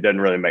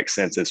doesn't really make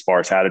sense as far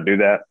as how to do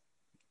that.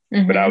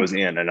 But I was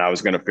in, and I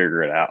was going to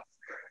figure it out.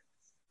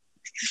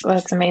 Well,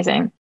 that's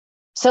amazing.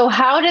 So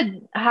how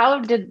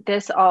did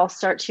this all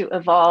start to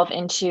evolve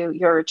into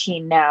your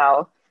routine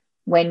now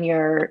when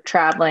you're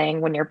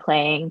traveling, when you're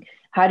playing?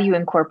 How do you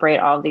incorporate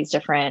all of these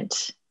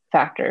different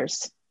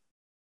factors?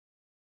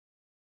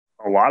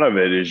 A lot of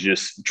it is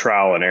just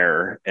trial and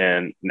error.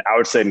 And I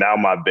would say now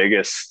my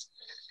biggest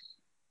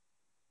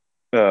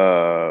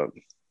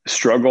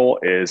struggle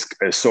is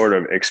sort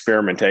of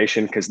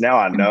experimentation, because now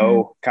I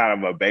know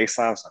kind of a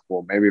baseline. It's like,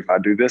 well, maybe if I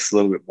do this a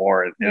little bit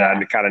more, and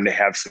I kind of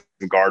have some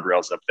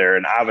guardrails up there.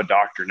 And I have a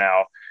doctor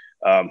now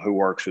who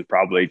works with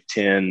probably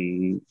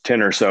 10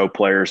 or so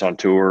players on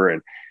tour,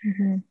 and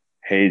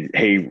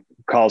he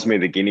calls me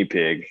the guinea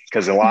pig,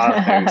 because a lot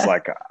of things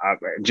like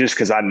just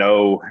because I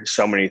know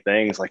so many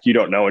things, like you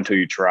don't know until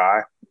you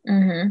try.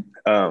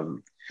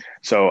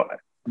 So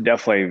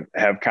definitely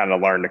have kind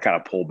of learned to kind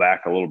of pull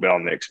back a little bit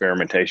on the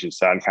experimentation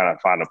side and kind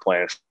of find a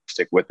plan to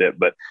stick with it.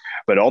 But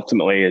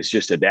ultimately it's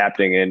just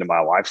adapting it into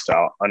my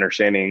lifestyle,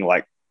 understanding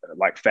like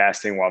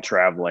fasting while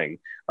traveling,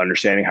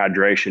 understanding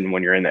hydration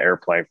when you're in the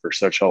airplane for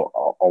such a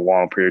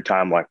long period of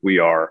time. Like we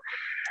are,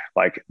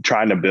 like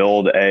trying to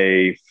build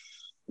I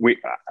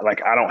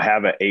don't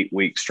have an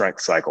 8-week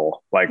strength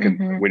cycle. Like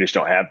we just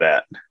don't have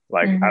that.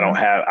 Like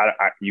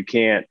you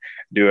can't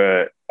do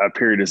a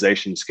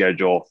periodization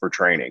schedule for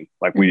training.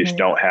 Like we just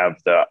don't have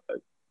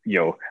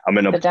I'm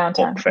in a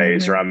bulk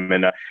phase or I'm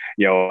in a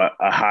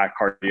high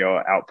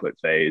cardio output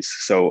phase.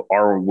 So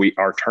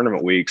our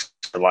tournament weeks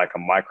are like a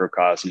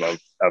microcosm of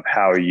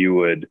how you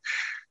would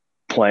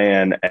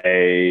plan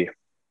a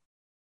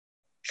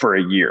for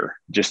a year.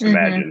 Just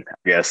imagine,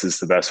 I guess is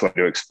the best way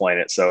to explain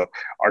it. So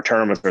our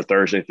tournaments are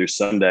Thursday through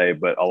Sunday,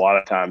 but a lot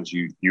of times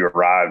you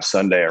arrive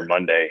Sunday or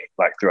Monday,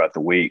 like throughout the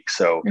week.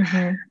 So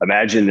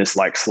imagine this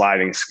like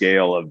sliding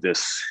scale of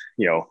this,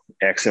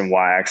 X and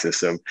Y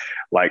axis of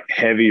like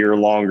heavier,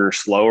 longer,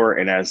 slower.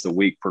 And as the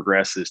week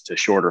progresses to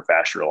shorter,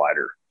 faster,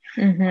 lighter.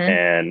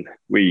 And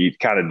we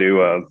kind of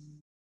do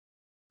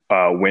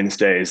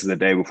Wednesdays, the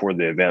day before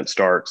the event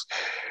starts,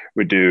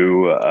 we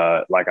do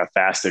like a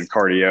fasted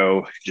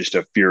cardio, just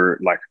a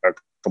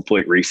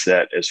complete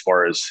reset as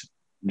far as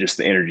just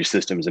the energy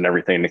systems and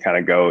everything to kind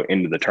of go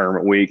into the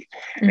tournament week.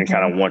 And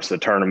kind of once the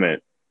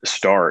tournament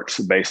starts,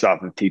 based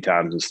off of tee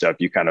times and stuff,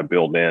 you kind of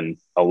build in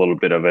a little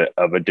bit of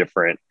a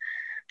different,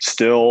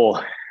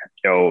 still,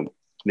 the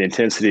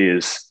intensity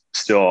is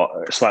still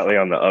slightly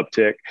on the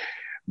uptick,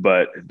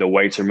 but the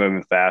weights are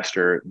moving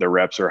faster, the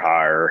reps are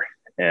higher,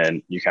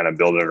 and you kind of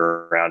build it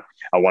around,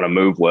 I want to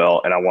move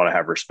well, and I want to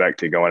have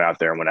respect to going out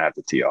there when I have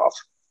to tee off.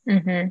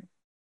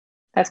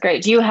 That's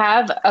great. Do you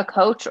have a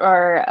coach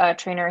or a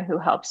trainer who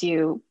helps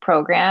you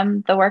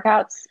program the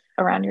workouts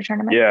around your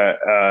tournament?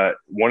 Yeah.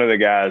 One of the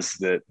guys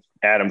that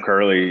Adam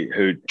Curley,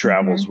 who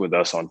travels with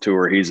us on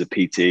tour, he's a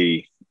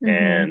PT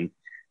and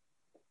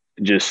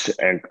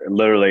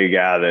literally a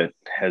guy that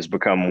has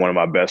become one of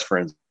my best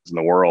friends in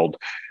the world.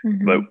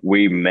 But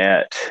we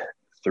met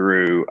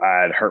through,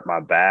 I had hurt my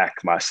back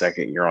my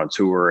second year on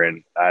tour,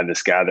 and I had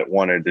this guy that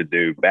wanted to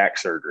do back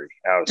surgery.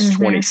 I was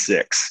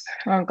 26.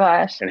 Oh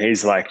gosh. And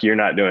he's like, you're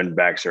not doing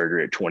back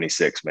surgery at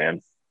 26,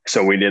 man.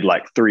 So we did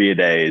like 3 a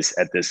days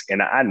at this,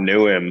 and I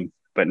knew him,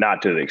 but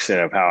not to the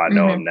extent of how I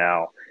know him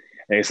now.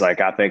 And he's like,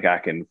 I think I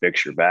can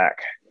fix your back.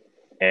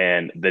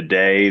 And the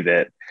day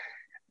that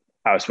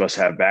I was supposed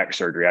to have back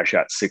surgery, I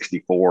shot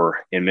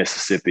 64 in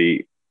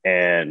Mississippi.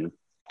 And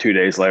 2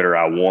 days later,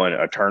 I won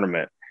a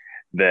tournament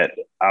that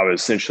I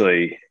was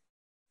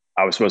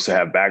supposed to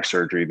have back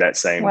surgery that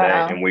same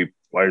day. And I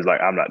was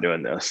like, I'm not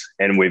doing this.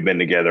 And we've been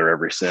together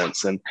ever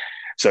since. And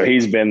so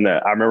he's been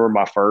I remember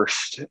my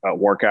first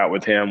workout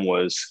with him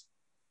was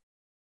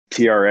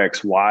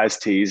TRX Ys,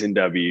 Ts, and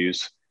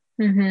Ws,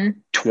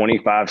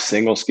 25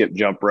 single skip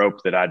jump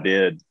rope that I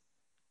did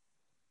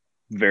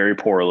very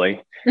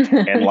poorly,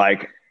 and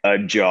like a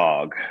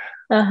jog,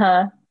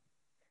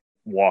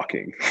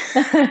 walking.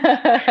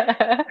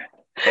 And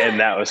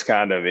that was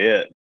kind of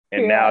it.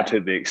 And now, to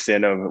the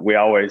extent of, we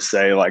always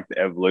say like the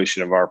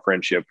evolution of our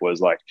friendship was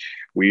like,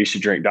 we used to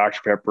drink Dr.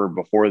 Pepper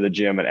before the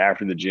gym and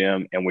after the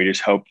gym. And we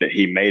just hoped that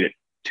he made it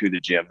to the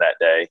gym that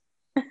day.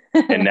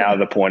 And now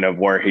the point of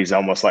where he's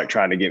almost like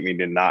trying to get me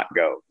to not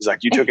go. He's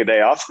like, you took a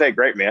day off today?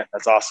 Great, man.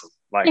 That's awesome.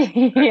 Like,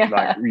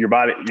 like your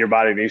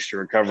body needs to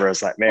recover. I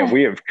was like, man,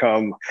 we have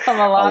come a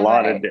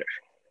lot of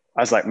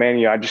I was like,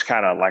 man, I just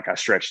kind of like, I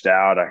stretched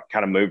out. I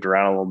kind of moved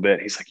around a little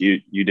bit. He's like, you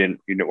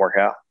didn't work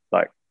out?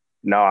 Like,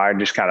 no, I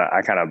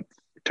kind of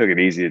took it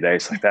easy today.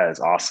 It's like, that is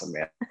awesome,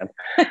 man.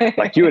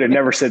 Like, you would have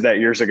never said that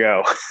years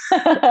ago.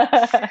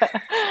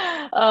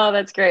 Oh,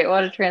 that's great.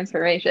 What a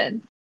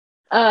transformation.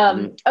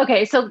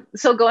 Okay. So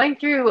going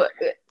through, I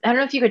don't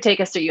know if you could take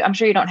us through, I'm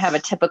sure you don't have a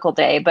typical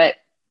day, but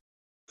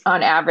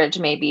on average,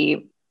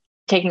 maybe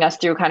taking us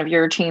through kind of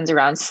your routines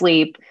around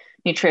sleep,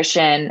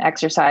 nutrition,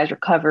 exercise,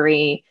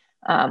 recovery.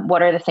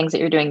 What are the things that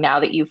you're doing now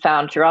that you've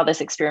found through all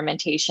this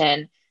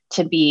experimentation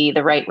to be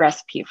the right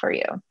recipe for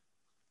you?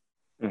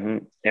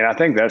 And I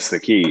think that's the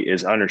key,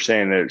 is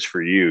understanding that it's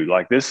for you.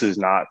 Like, this is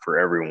not for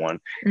everyone.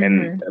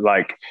 And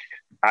like,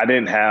 I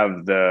didn't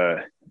have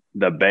the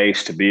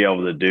base to be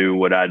able to do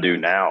what I do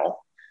now,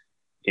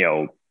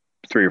 3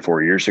 or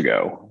 4 years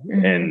ago,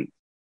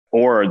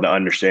 or the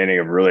understanding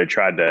of really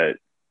how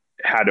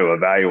to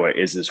evaluate,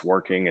 is this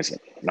working? Is it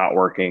not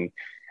working?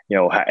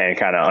 And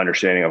kind of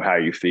understanding of how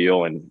you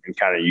feel and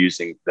kind of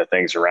using the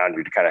things around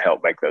you to kind of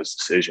help make those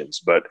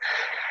decisions. But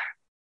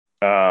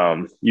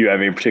you have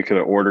any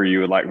particular order you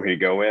would like me to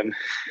go in?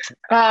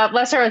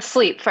 Let's start with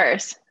sleep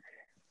first.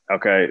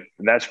 Okay.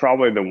 That's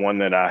probably the one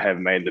that I have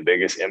made the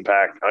biggest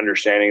impact,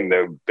 understanding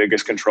the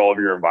biggest control of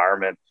your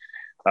environment,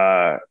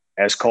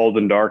 as cold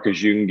and dark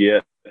as you can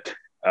get,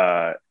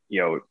 kind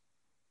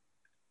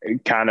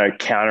of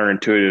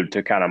counterintuitive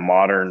to kind of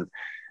modern,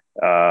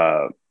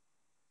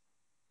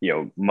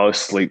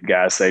 most sleep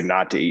guys say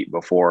not to eat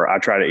before. I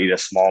try to eat a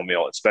small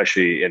meal,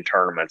 especially in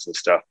tournaments and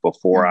stuff,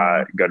 before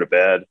I go to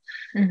bed.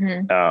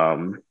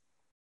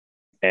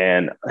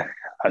 And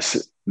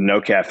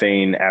no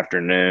caffeine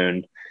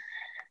afternoon,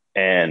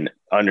 and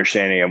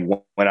understanding of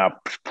when I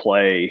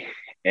play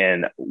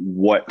and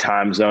what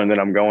time zone that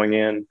I'm going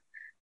in.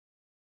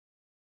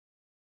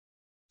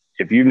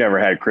 If you've never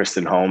had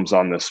Kristen Holmes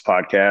on this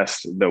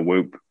podcast, the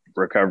Whoop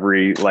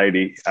recovery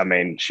lady, I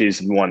mean, she's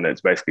the one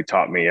that's basically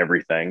taught me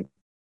everything.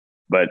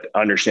 But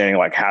understanding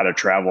like how to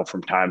travel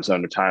from time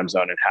zone to time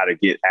zone and how to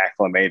get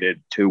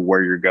acclimated to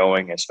where you're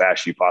going as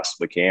fast as you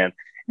possibly can,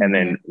 and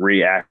then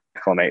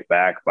reacclimate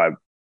back by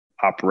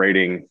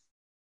operating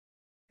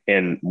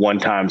in one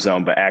time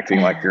zone, but acting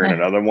like you're in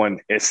another one.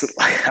 It's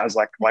like, I was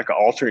like an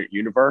alternate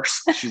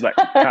universe. She's like,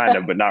 kind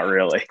of, but not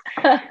really.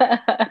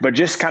 But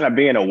just kind of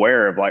being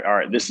aware of like, all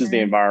right, this is the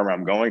environment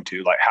I'm going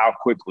to, like, how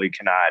quickly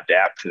can I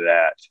adapt to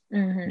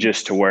that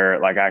just to where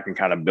like I can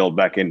kind of build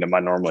back into my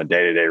normal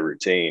day-to-day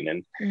routine.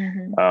 And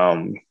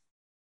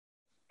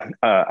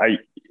I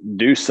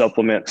do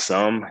supplement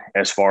some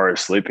as far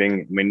as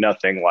sleeping. I mean,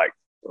 nothing like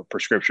a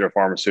prescription or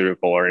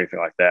pharmaceutical or anything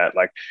like that,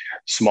 like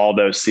small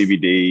dose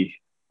CBD,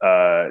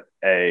 a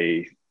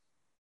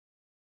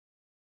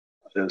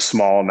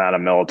small amount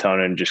of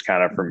melatonin, just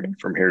kind of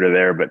from here to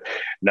there, but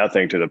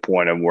nothing to the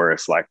point of where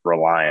it's like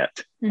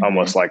reliant,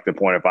 almost like the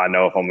point if I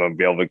know if I'm going to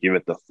be able to give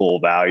it the full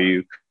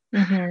value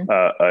and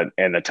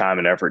the time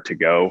and effort to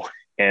go,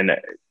 and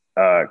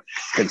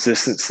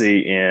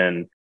consistency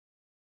in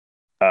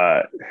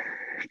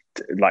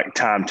like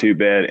time to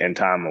bed and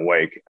time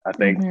awake. I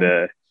think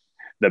the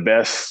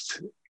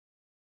best,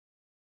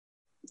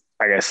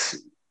 I guess,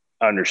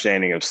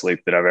 understanding of sleep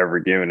that I've ever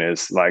given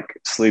is like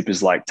sleep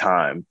is like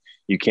time.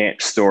 You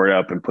can't store it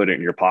up and put it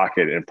in your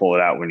pocket and pull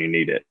it out when you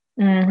need it.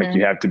 Like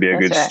you have to be a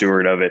good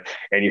steward of it,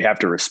 and you have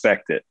to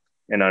respect it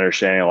and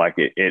understanding like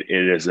it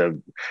is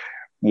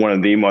one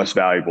of the most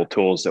valuable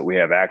tools that we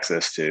have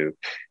access to,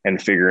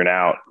 and figuring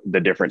out the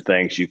different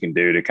things you can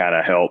do to kind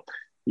of help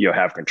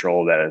have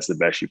control of that as the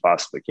best you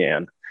possibly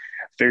can.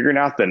 Figuring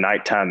out the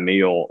nighttime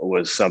meal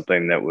was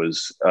something that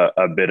was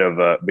a bit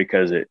of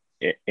because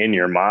in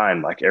your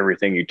mind, like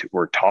everything you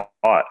were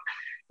taught,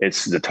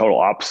 it's the total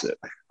opposite,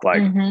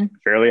 like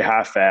fairly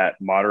high fat,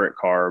 moderate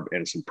carb,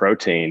 and some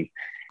protein.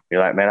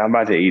 You're like, man, I'm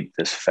about to eat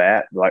this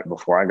fat like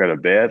before I go to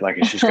bed. Like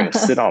it's just going to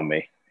sit on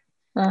me.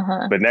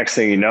 But next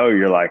thing you know,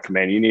 you're like,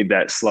 man, you need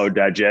that slow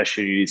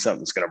digestion. You need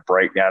something that's going to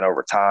break down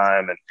over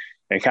time, and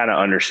kind of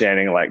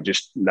understanding like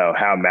just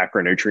how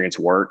macronutrients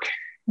work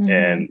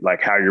and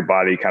like how your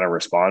body kind of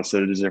responds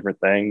to these different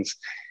things.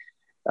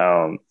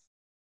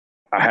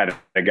 I had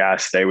a guy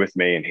stay with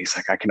me, and he's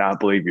like, I cannot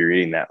believe you're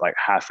eating that like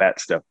high fat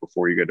stuff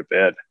before you go to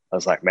bed. I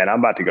was like, man, I'm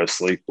about to go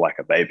sleep like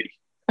a baby.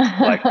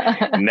 Like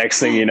next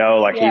thing you know,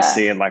 like he's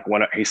seeing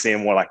one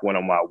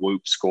of my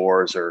Whoop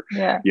scores or,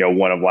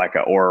 one of like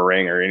an Oura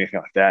ring or anything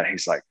like that.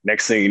 He's like,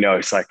 next thing you know,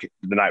 it's like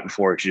the night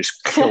before he's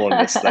just killing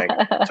this thing.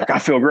 It's like, I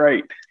feel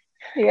great.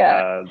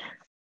 Well,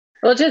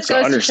 it just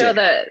goes to show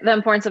the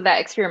importance of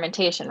that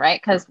experimentation,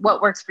 right? Because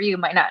what works for you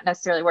might not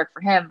necessarily work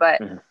for him, but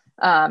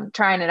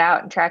trying it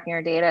out and tracking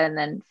your data and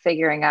then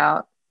figuring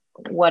out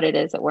what it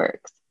is that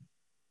works.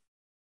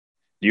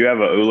 Do you have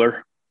a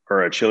Ooler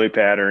or a chili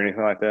pad or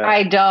anything like that?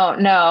 I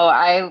don't know.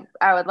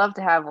 I would love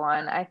to have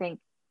one. I think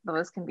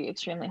those can be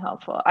extremely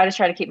helpful. I just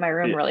try to keep my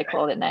room really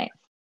cold at night.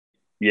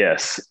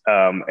 Yes.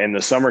 In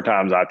the summer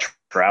times, I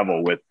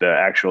travel with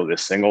the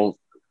single,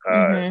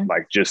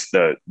 like just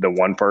the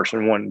one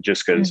person one,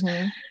 just because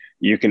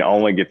you can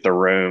only get the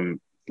room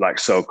like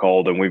so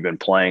cold, and we've been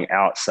playing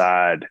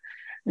outside,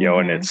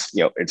 and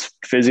it's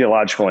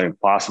physiologically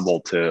impossible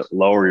to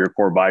lower your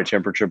core body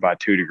temperature by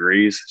 2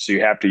 degrees. So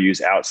you have to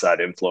use outside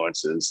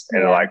influences.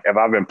 And like, if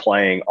I've been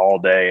playing all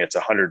day, it's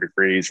 100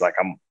 degrees. Like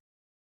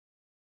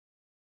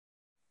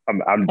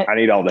I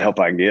need all the help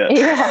I can get.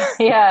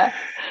 Yeah.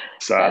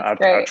 So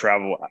I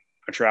travel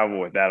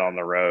with that on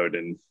the road,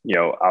 and,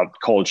 I'll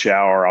cold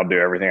shower. I'll do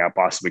everything I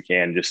possibly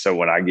can, just so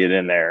when I get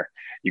in there,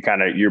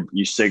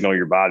 you signal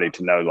your body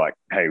to know like,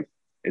 hey,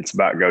 it's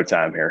about go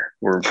time here.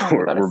 We're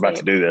about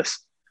to do this.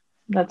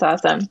 That's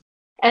awesome.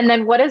 And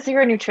then what does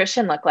your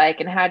nutrition look like,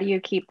 and how do you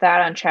keep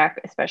that on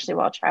track, especially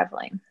while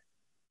traveling?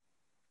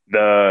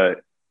 The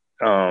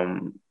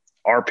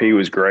RP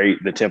was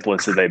great. The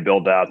templates that they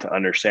built out to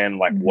understand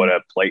like what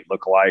a plate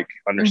looked like,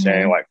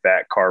 understanding like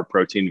fat, carb,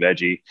 protein,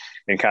 veggie,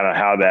 and kind of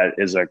how that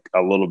is a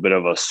little bit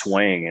of a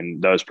swing,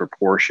 and those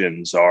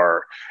proportions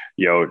are,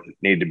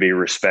 need to be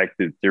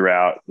respected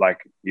throughout, like,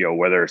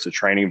 whether it's a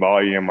training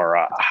volume or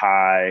a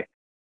high.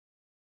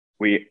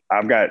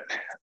 I've got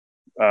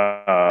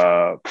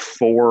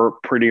 4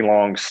 pretty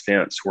long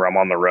stints where I'm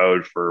on the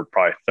road for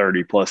probably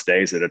 30 plus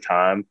days at a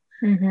time.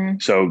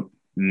 So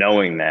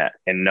knowing that,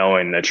 and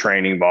knowing the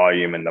training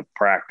volume and the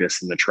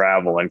practice and the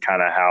travel, and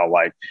kind of how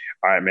like,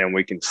 all right, man,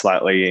 we can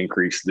slightly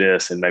increase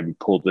this and maybe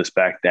pull this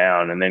back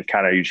down. And then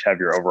kind of you just have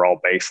your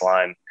overall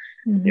baseline,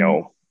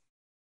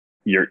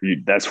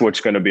 that's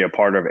what's going to be a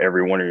part of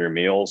every one of your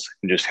meals,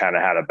 and just kind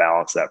of how to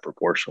balance that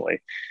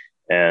proportionally.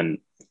 And,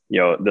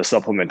 the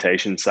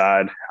supplementation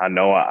side, I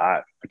know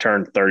I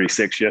turned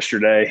 36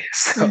 yesterday.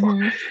 So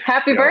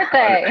happy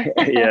birthday.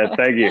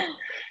 Thank you.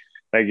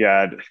 Thank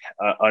God.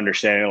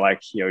 Understanding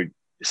like,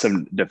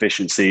 some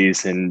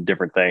deficiencies and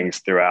different things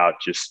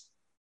throughout, just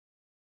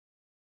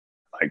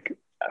like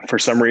for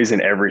some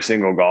reason, every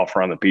single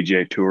golfer on the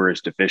PGA Tour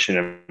is deficient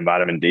in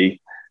vitamin D,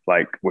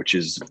 like, which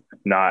is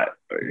not,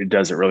 it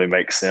doesn't really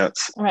make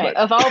sense. Right. But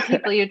of all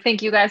people, you'd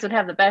think you guys would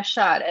have the best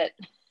shot at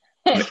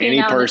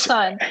any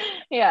person.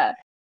 Yeah.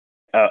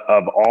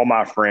 Of all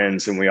my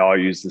friends, and we all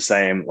use the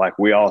same, like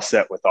we all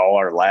sit with all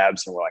our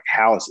labs and we're like,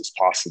 how is this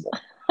possible?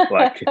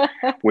 Like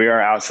we are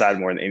outside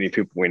more than any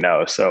people we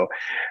know. So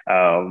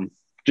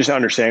just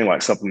understanding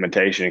like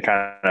supplementation and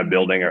kind of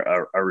building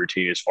a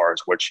routine as far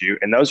as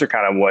and those are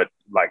kind of what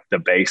like the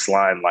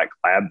baseline like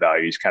lab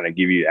values kind of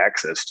give you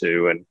access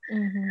to. And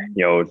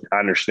I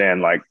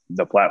understand like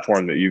the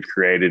platform that you've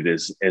created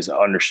is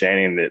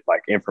understanding that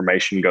like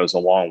information goes a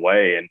long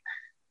way.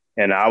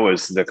 And I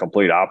was the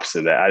complete opposite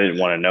of that. I didn't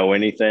want to know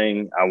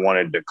anything. I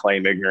wanted to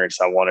claim ignorance.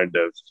 I wanted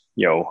to,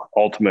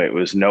 ultimately it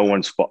was no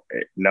one's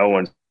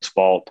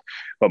fault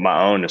but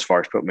my own as far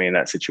as putting me in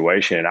that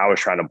situation. And I was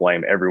trying to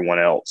blame everyone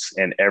else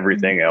and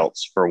everything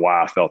else for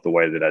why I felt the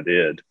way that I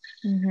did.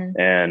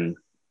 And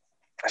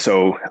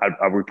so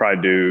I would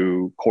probably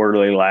do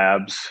quarterly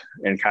labs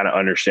and kind of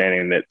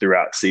understanding that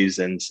throughout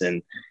seasons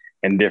and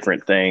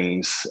different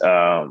things.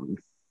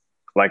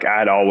 Like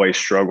I'd always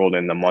struggled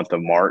in the month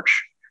of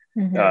March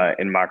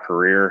in my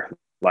career,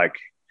 like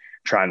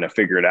trying to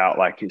figure it out,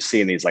 like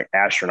seeing these like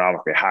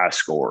astronomically high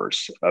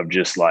scores of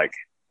just like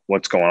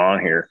what's going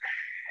on here.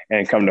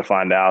 And come to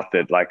find out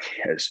that like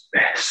has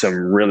some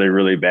really,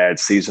 really bad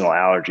seasonal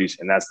allergies.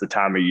 And that's the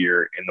time of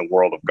year in the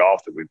world of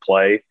golf that we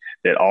play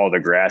that all the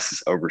grass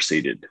is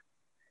overseeded.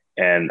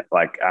 And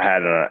like I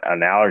had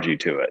an allergy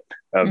to it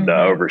of the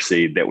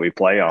overseed that we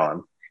play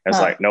on. It's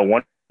like, no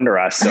wonder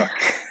I suck.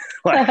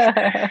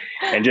 Like,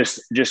 and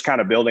just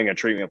kind of building a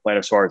treatment plan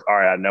as far as, all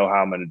right, I know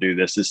how I'm going to do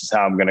this. This is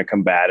how I'm going to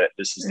combat it.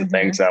 This is the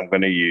things that I'm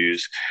going to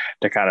use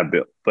to kind of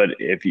build. But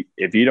if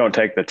you don't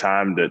take the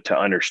time to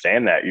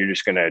understand that, you're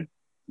just going to,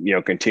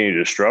 continue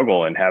to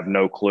struggle and have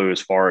no clue as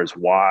far as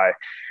why,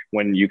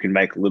 when you can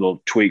make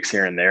little tweaks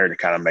here and there to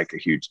kind of make a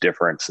huge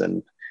difference.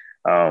 And,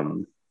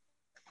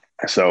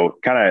 so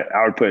kind of,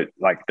 I would put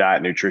like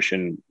diet,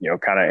 nutrition,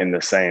 kind of in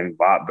the same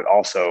spot, but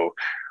also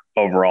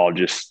overall,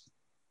 just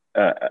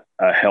a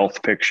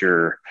health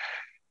picture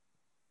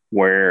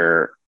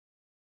where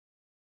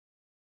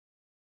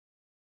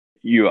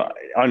you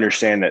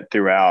understand that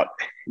throughout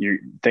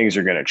things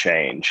are going to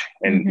change.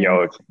 And,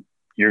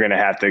 you're going to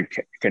have to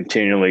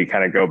continually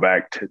kind of go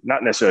back to,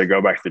 not necessarily go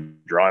back to the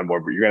drawing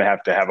board, but you're going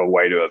to have a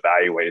way to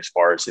evaluate as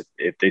far as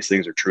if these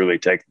things are truly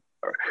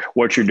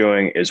what you're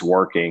doing is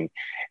working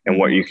and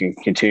what you can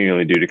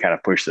continually do to kind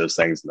of push those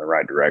things in the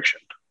right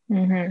direction.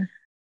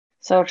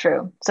 So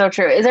true. So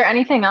true. Is there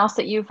anything else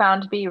that you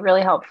found to be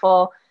really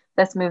helpful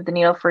that's moved the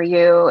needle for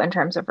you in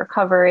terms of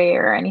recovery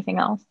or anything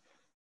else?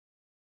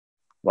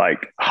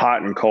 Like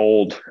hot and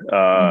cold,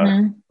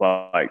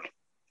 like,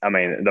 I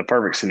mean, the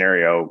perfect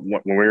scenario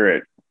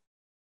when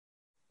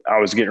I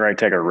was getting ready to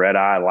take a red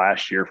eye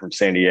last year from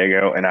San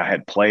Diego, and I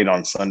had played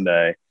on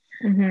Sunday,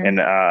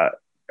 and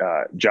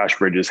Josh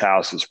Bridges'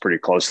 house is pretty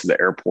close to the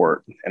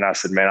airport. And I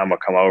said, man, I'm gonna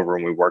come over,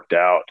 and we worked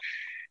out,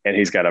 and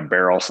he's got a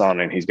barrel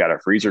sauna and he's got a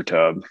freezer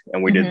tub.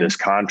 And we did this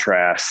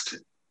contrast,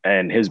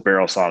 and his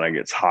barrel sauna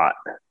gets hot.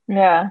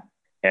 Yeah.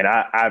 And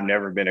I've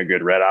never been a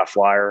good red eye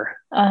flyer,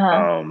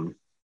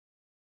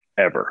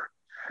 ever,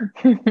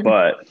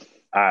 but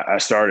I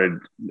started,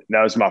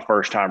 that was my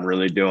first time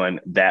really doing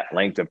that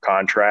length of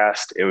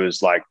contrast. It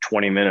was like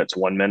 20 minutes,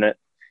 1 minute.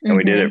 And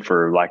we did it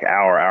for like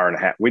hour and a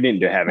half. We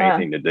didn't have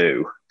anything to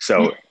do.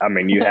 So, I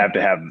mean, you have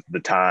to have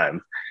the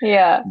time,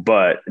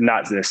 but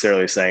not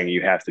necessarily saying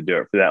you have to do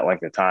it for that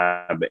length of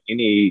time, but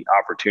any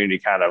opportunity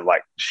kind of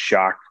like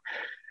shock,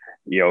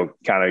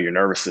 kind of your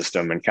nervous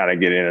system and kind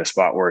of get in a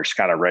spot where it's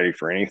kind of ready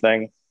for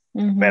anything.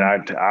 Man, I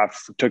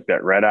took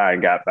that red eye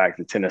and got back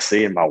to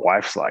Tennessee, and my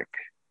wife's like,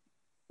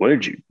 what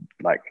did you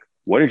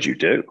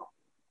do?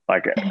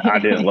 Like, I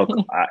didn't look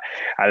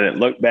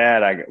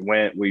bad.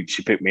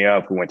 She picked me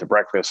up. We went to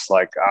breakfast.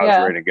 Like I was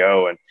ready to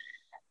go. And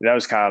that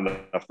was kind of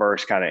the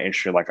first kind of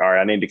interesting, like, all right,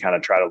 I need to kind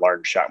of try to learn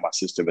to shock my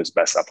system as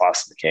best I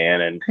possibly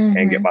can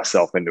and get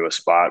myself into a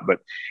spot. But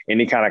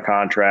any kind of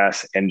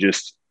contrast and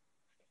just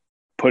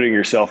putting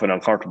yourself in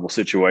uncomfortable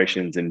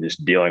situations and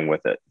just dealing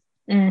with it.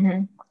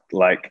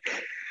 Like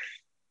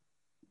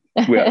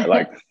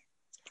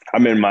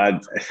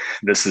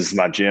this is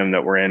my gym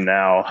that we're in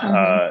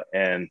now.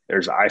 And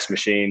there's an ice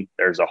machine,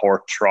 there's a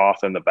horse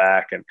trough in the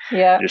back, and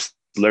just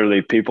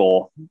literally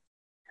people,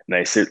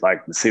 they see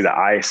the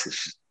ice.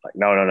 It's just like,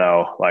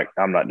 no. Like,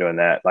 I'm not doing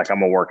that. Like, I'm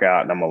gonna work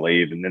out and I'm gonna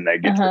leave. And then they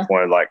get to the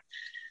point of like,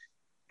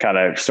 kind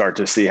of start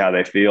to see how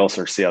they feel.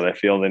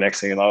 The next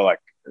thing you know, like,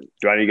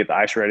 do I need to get the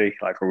ice ready?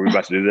 Like, are we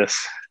about to do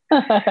this?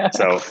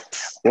 So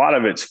a lot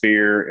of it's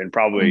fear, and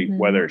probably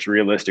whether it's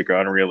realistic or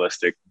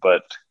unrealistic,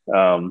 but,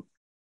 the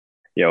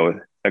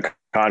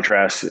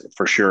contrast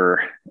for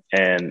sure.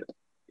 And,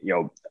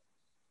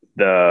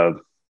 the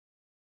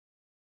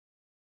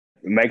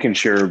making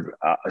sure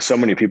so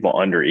many people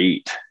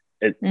undereat,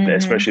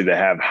 especially that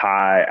have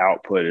high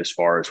output as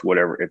far as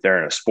whatever, if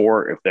they're in a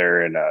sport, if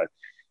they're in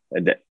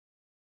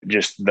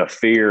just the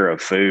fear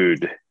of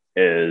food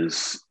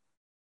is,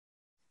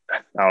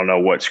 I don't know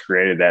what's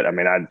created that. I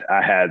mean,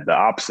 I had the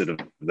opposite of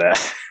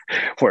that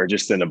where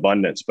just in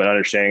abundance, but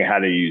understanding how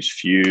to use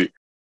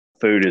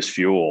food as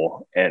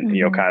fuel and,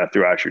 kind of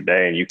throughout your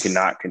day. And you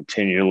cannot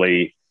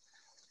continually,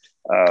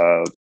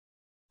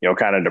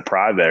 kind of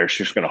deprive that. It's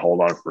just going to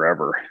hold on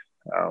forever.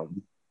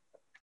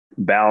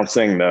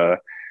 Balancing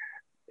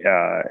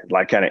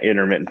like kind of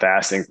intermittent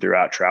fasting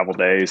throughout travel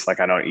days. Like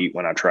I don't eat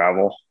when I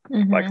travel,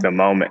 like the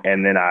moment.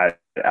 And then I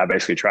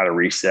basically try to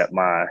reset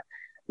my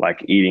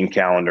like eating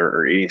calendar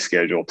or eating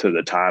schedule to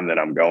the time that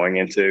I'm going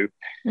into.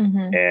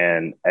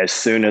 And as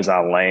soon as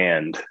I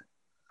land,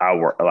 I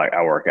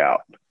work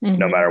out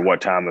no matter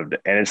what time of day.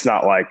 And it's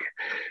not like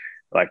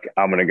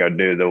I'm going to go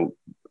do the,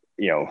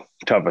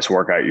 toughest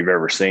workout you've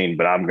ever seen,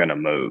 but I'm going to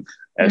move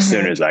as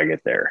soon as I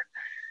get there.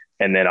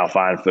 And then I'll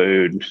find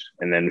food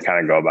and then kind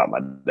of go about my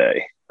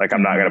day. Like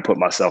I'm not going to put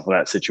myself in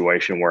that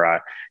situation where I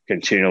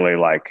continually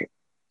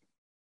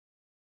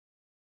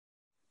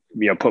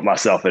put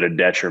myself at a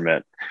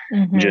detriment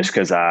just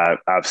because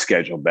I've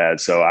scheduled bad.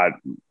 So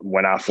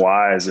when I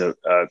fly as a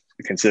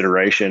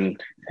consideration,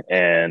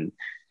 and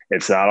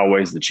it's not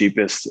always the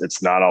cheapest,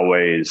 it's not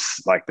always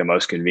like the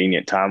most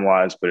convenient time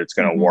wise, but it's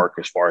going to work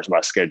as far as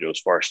my schedule, as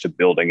far as to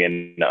building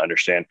in to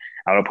understand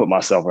I'm going to put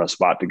myself in a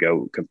spot to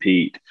go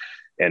compete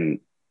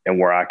and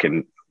where I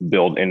can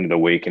build into the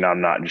week, and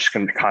I'm not just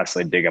going to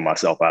constantly digging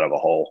myself out of a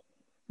hole.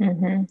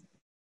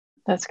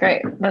 That's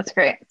great. That's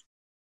great.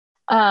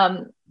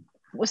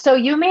 So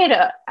you made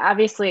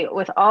obviously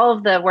with all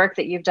of the work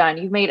that you've done,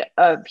 you've made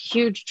a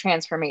huge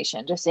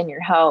transformation just in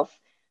your health.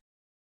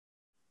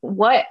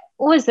 What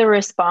was the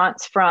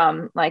response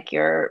from like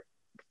your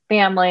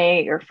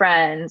family, your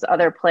friends,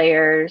 other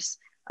players,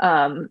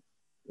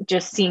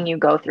 just seeing you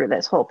go through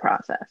this whole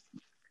process?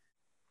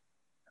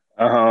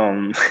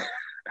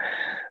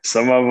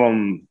 Some of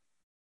them,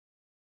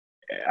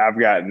 I've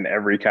gotten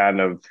every kind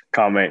of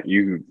comment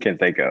you can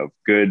think of,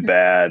 good,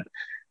 bad,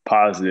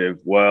 positive.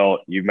 Well,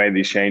 you've made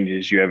these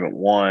changes, you haven't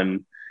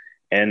won.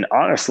 And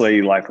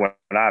honestly, like when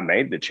I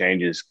made the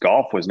changes,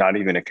 golf was not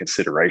even a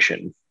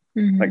consideration.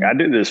 Like I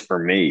did this for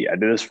me. I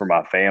did this for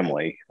my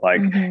family.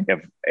 Like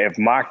if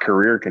my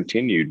career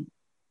continued,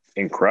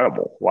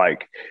 incredible.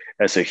 Like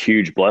that's a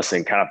huge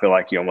blessing. Kind of feel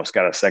like you almost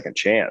got a second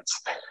chance.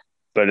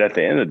 But at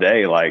the end of the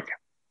day, like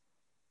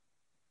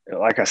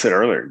I said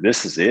earlier,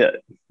 this is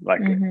it. Like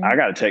I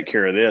got to take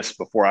care of this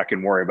before I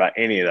can worry about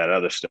any of that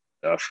other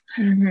stuff.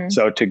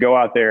 So to go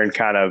out there and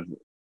kind of,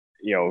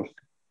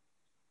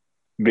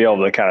 be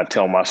able to kind of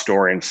tell my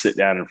story and sit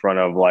down in front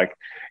of like,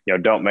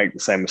 don't make the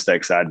same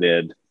mistakes I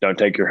did. Don't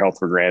take your health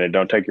for granted.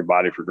 Don't take your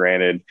body for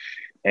granted,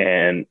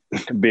 and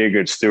be a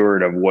good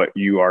steward of what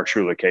you are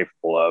truly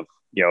capable of.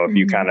 If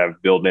you kind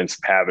of build in some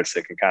habits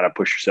that can kind of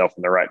push yourself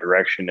in the right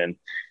direction. And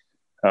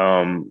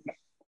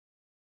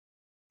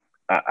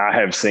I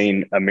have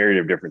seen a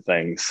myriad of different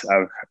things.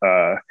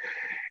 And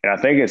I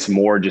think it's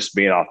more just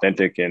being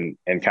authentic and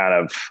kind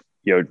of,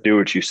 do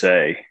what you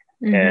say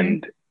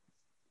and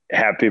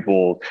have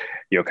people,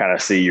 kind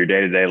of see your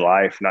day-to-day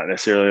life, not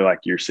necessarily like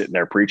you're sitting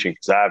there preaching,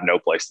 because I have no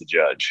place to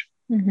judge.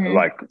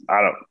 Like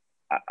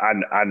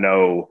I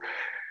know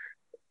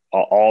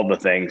all the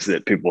things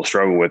that people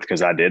struggle with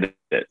because I did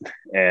it,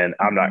 and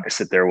I'm not gonna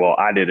sit there, well,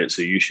 I did it,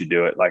 so you should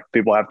do it. Like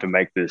people have to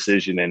make the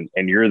decision,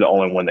 and you're the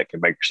only one that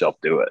can make yourself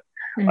do it.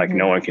 Like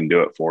no one can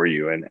do it for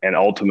you. And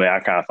ultimately I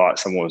kind of thought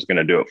someone was going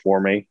to do it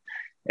for me.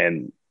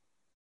 And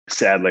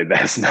sadly,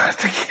 that's not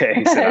the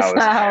case.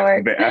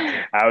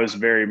 And I was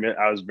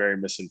very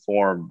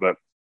misinformed, but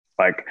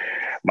like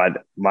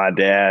my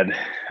dad,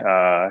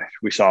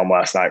 we saw him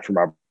last night for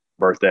my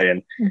birthday,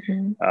 and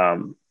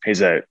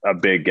he's a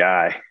big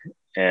guy,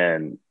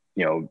 and,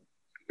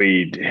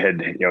 we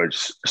had,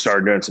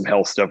 started doing some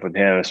health stuff with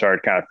him and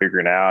started kind of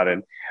figuring out,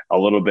 and a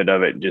little bit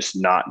of it just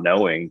not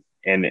knowing.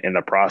 And in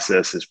the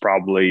process is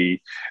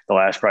probably the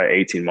last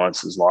 18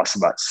 months has lost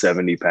about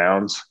 70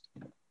 pounds.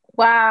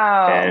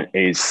 Wow. And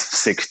he's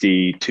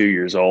 62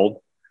 years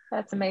old.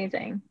 That's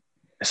amazing.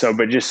 So,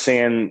 but just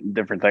seeing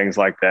different things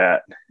like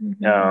that.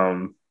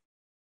 The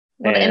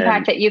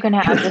impact that you can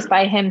have just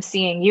by him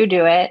seeing you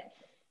do it,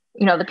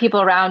 the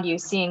people around you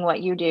seeing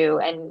what you do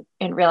and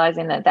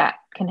realizing that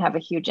can have a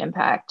huge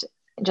impact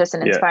just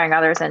in inspiring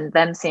others, and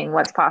them seeing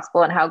what's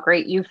possible and how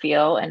great you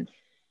feel. And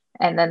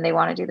then they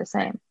want to do the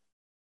same.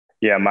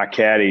 Yeah, my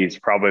caddy is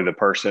probably the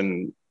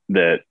person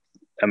that,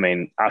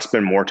 I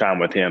spend more time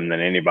with him than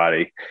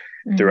anybody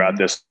throughout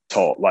this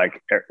whole,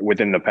 like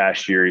within the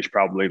past year, he's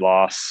probably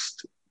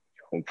lost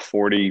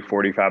 40,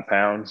 45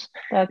 pounds.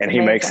 That's and he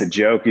amazing. Makes a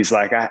joke. He's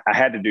like, I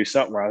had to do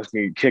something or I was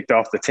going to get kicked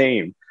off the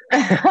team.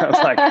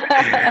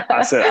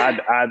 I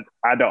said,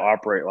 I don't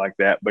operate like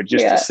that, but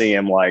just to see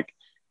him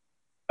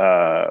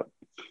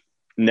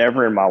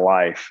never in my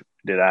life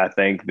did I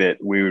think that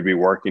we would be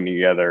working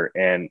together.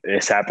 And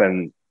this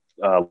happened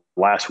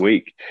last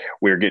week.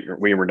 We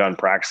were done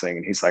practicing,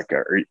 and he's like,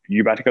 are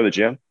you about to go to the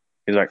gym?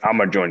 He's like, I'm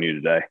gonna join you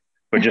today.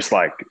 But just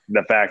like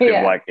the fact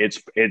of like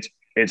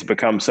it's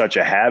become such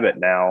a habit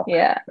now.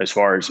 As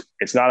far as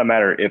it's not a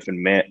matter of if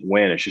and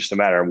when, it's just a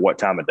matter of what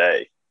time of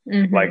day.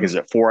 Like, is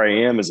it 4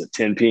 a.m? Is it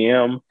 10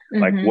 p.m?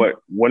 Like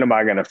what am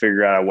I going to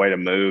figure out a way to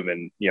move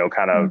and,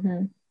 kind of,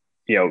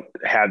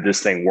 have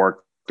this thing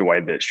work the way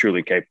that it's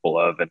truly capable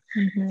of,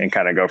 and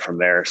kind of go from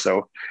there.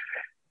 So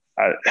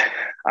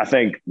I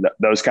think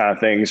those kind of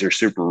things are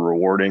super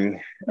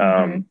rewarding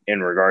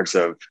in regards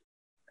of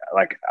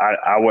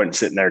I wasn't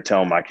sitting there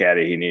telling my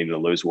caddy he needed to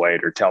lose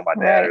weight or tell my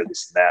dad or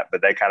this and that,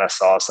 but they kind of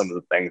saw some of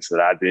the things that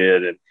I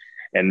did,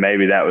 and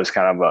maybe that was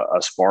kind of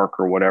a spark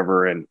or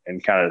whatever, and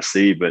kind of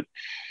see. But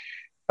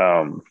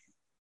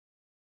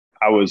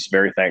I was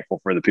very thankful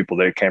for the people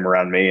that came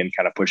around me and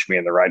kind of pushed me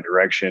in the right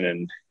direction.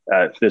 And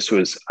I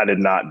did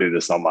not do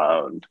this on my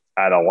own.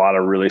 I had a lot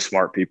of really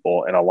smart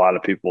people and a lot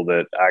of people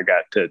that I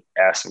got to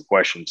ask some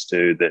questions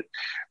to that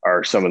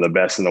are some of the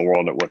best in the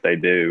world at what they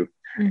do.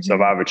 Mm-hmm. So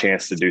if I have a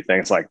chance to do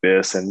things like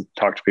this and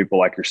talk to people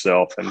like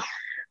yourself and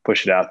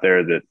push it out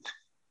there, that,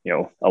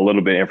 a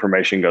little bit of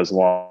information goes a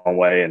long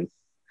way. And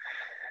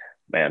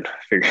man,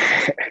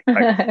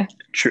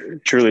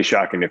 truly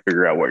shocking to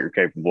figure out what you're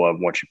capable of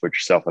once you put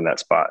yourself in that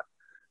spot.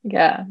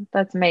 Yeah,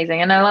 that's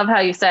amazing. And I love how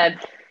you said,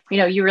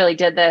 you really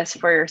did this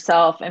for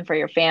yourself and for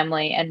your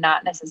family and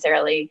not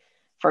necessarily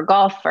for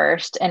golf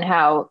first, and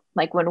how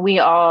like when we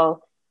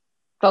all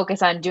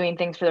focus on doing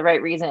things for the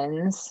right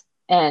reasons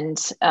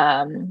and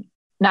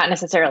not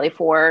necessarily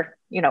for,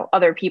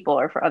 other people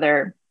or for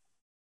other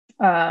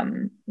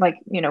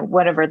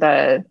whatever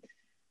the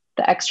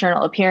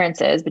external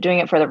appearance is, but doing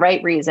it for the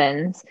right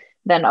reasons,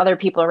 then other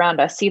people around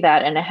us see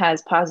that and it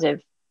has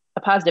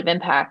a positive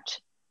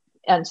impact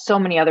on so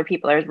many other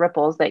people. There's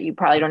ripples that you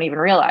probably don't even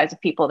realize of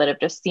people that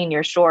have just seen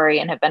your story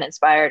and have been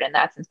inspired, and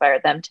that's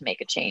inspired them to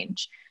make a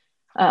change.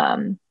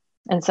 And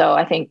so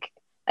I think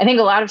a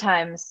lot of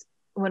times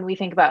when we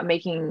think about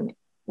making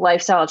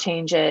lifestyle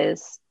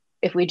changes,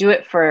 if we do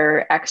it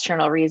for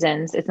external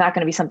reasons, it's not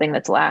going to be something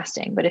that's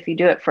lasting. But if you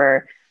do it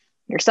for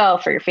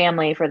yourself, for your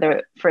family, for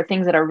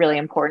things that are really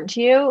important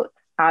to you,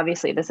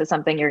 obviously this is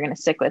something you're going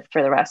to stick with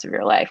for the rest of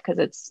your life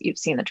because you've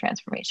seen the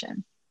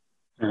transformation.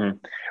 Mm-hmm.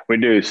 We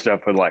do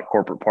stuff with like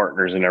corporate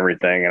partners and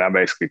everything. And I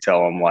basically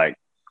tell them like,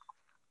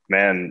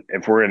 man,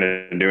 if we're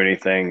going to do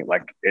anything,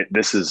 like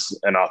this is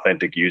an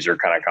authentic user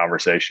kind of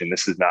conversation.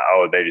 This is not,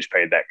 oh, they just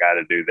paid that guy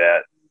to do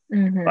that.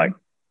 Mm-hmm.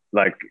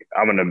 Like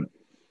I'm going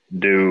to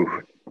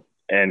do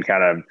and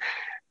kind of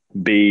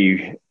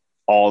be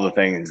all the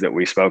things that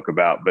we spoke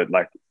about, but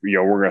like,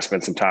 we're going to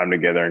spend some time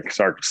together and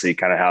start to see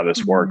kind of how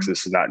this mm-hmm. works.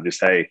 This is not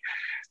just, hey,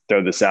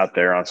 throw this out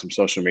there on some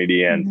social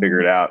media and mm-hmm.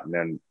 figure it out. And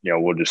then,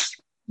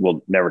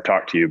 we'll never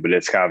talk to you, but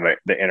it's kind of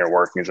the inner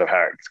workings of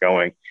how it's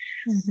going.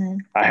 Mm-hmm.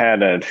 I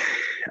had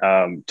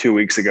 2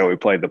 weeks ago, we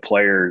played the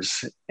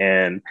Players,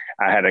 and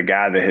I had a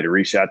guy that had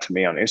reached out to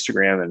me on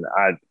Instagram, and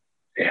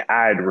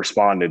I had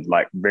responded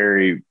like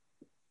very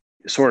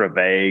sort of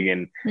vague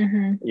and,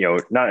 mm-hmm.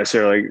 Not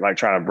necessarily like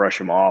trying to brush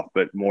him off,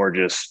 but more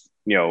just,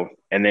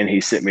 and then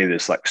he sent me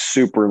this like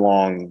super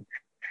long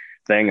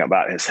thing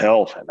about his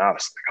health. And I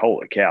was like,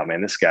 holy cow,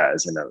 man, this guy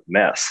is in a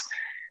mess.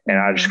 And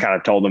I just kind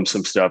of told him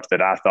some stuff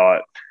that I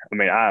thought,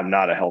 I am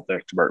not a health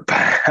expert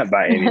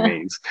by any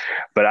means,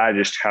 but I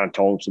just kind of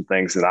told him some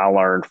things that I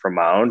learned from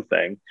my own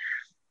thing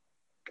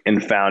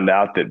and found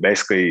out that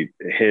basically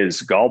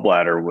his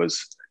gallbladder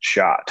was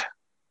shot.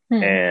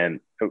 And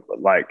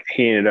like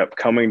he ended up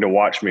coming to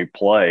watch me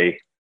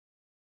play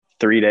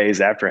 3 days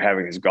after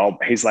having his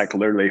he's like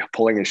literally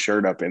pulling his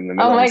shirt up in the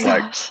middle. He's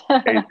like,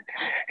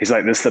 he's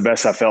like, this is the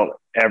best I felt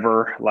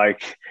ever.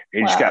 Like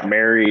he just got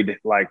married,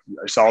 like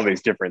saw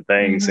these different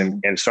things mm-hmm.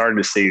 and started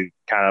to see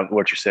kind of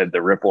what you said,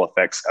 the ripple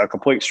effects, a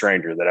complete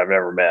stranger that I've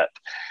never met.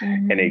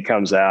 Mm-hmm. And he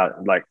comes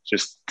out like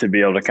just to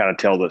be able to kind of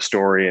tell the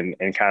story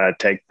and kind of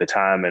take the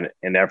time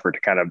and effort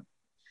to kind of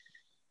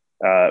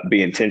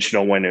be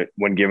intentional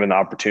when given the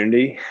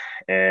opportunity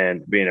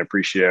and being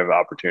appreciative of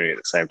opportunity at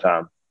the same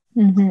time.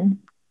 Mm-hmm.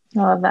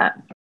 I love that.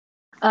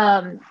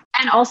 And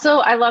also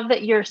I love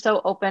that you're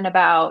so open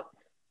about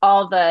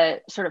all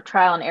the sort of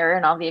trial and error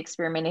and all the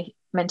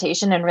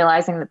experimentation and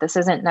realizing that this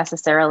isn't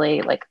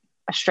necessarily like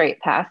a straight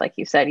path. Like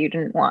you said, you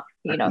didn't want,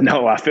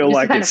 no, I feel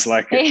like it's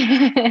like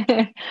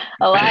a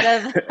lot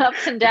of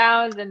ups and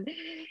downs and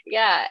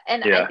yeah.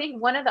 And I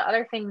think one of the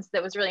other things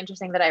that was really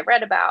interesting that I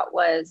read about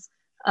was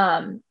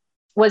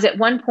at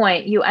one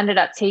point you ended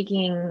up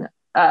taking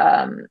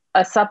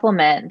a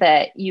supplement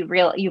that you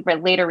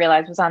later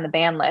realized was on the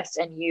ban list,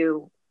 and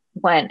you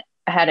went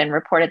ahead and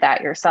reported that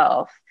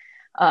yourself.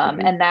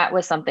 Mm-hmm. And that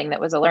was something that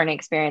was a learning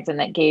experience and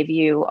that gave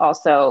you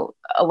also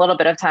a little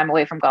bit of time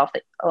away from golf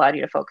that allowed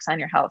you to focus on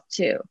your health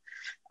too.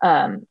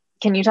 Can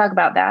you talk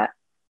about that?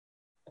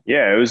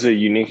 Yeah, it was a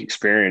unique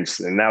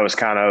experience. And that was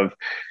kind of,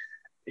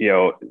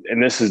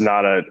 and this is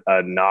not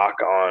a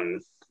knock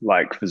on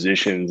like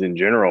physicians in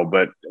general,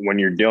 but when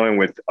you're dealing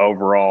with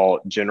overall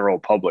general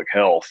public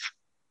health,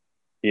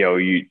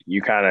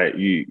 you kind of,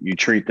 you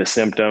treat the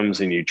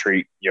symptoms and you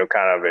treat,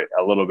 kind of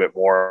a little bit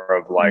more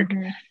of like,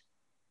 mm-hmm.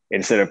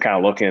 instead of kind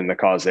of looking at the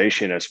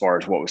causation as far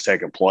as what was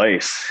taking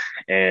place.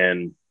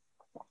 And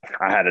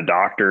I had a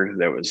doctor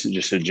that was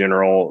just a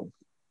general,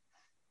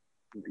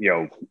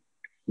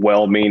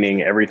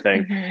 well-meaning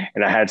everything. Mm-hmm.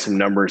 And I had some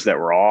numbers that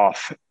were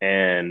off,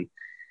 and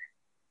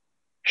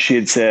she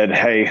had said,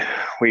 hey,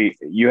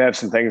 you have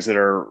some things that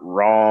are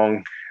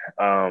wrong.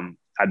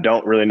 I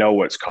don't really know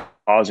what's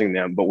causing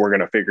them, but we're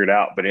going to figure it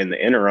out. But in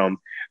the interim,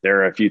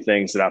 there are a few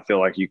things that I feel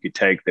like you could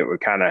take that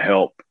would kind of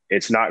help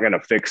it's not going to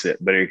fix it,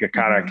 but it could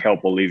kind of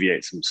help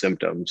alleviate some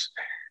symptoms.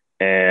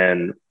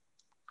 And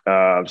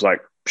I was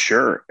like,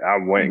 sure. I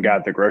went and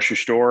got the grocery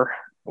store,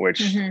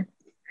 which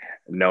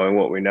knowing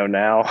what we know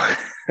now,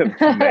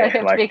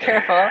 man, like, be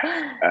careful.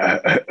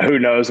 Who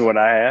knows what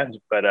I had,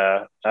 but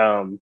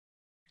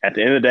at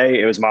the end of the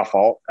day, it was my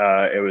fault.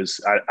 I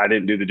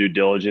didn't do the due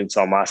diligence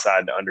on my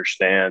side to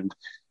understand,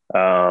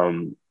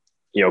 kind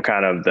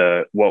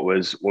of what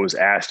was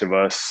asked of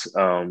us.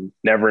 I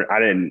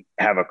didn't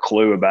have a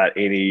clue about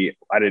I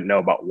didn't know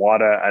about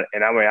WADA.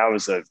 I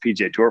was a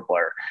PGA Tour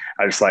player.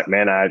 I just like,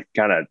 man, I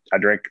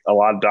drink a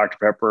lot of Dr.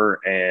 Pepper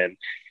and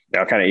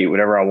I kind of eat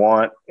whatever I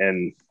want.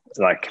 And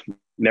like,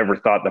 never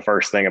thought the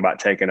first thing about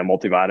taking a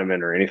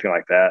multivitamin or anything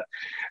like that.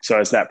 So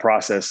as that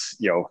process,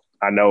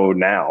 I know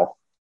now,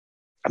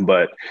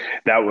 but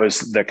that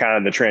was the kind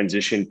of the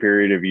transition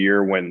period of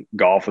year when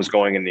golf was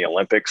going in the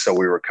Olympics. So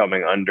we were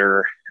coming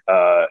under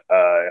a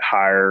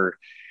higher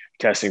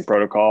testing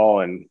protocol,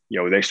 and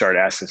they started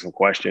asking some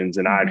questions,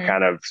 and I'd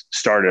kind of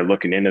started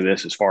looking into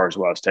this as far as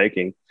what I was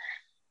taking.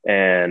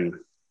 And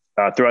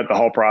throughout the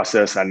whole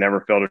process, I never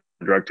failed a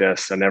drug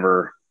test. I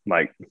never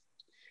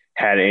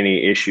had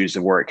any issues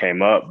of where it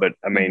came up, but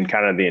I mean,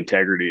 kind of the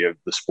integrity of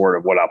the sport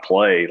of what I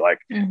play,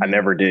 I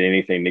never did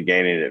anything to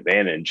gain an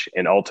advantage.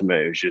 And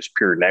ultimately it was just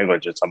pure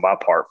negligence on my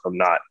part from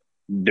not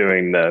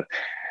doing the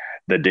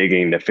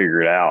digging to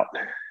figure it out.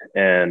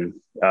 And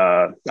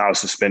I was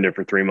suspended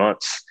for 3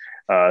 months,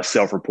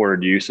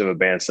 self-reported use of a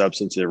banned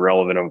substance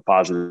irrelevant of a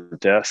positive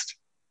test.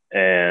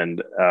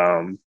 And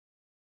man,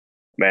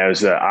 it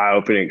was an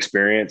eye-opening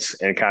experience,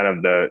 and kind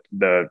of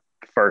the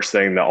first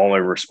thing, the only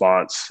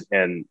response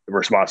and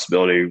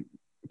responsibility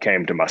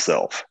came to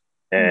myself.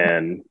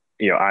 And,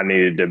 I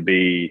needed to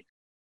be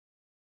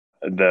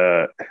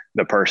the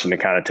person to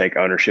kind of take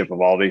ownership of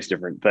all these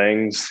different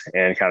things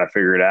and kind of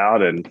figure it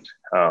out. And,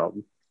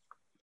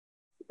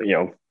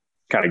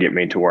 kind of get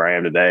me to where I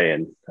am today.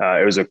 And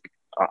it was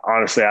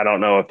honestly, I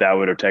don't know if that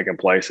would have taken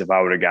place if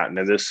I would have gotten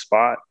to this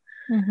spot.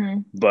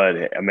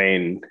 But I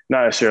mean,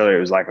 not necessarily it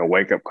was like a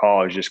wake up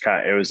call. It was just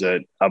it was a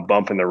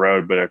bump in the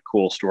road, but a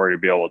cool story to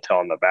be able to tell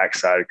on the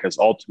backside, because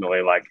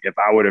ultimately, if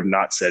I would have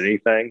not said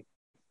anything,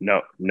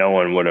 no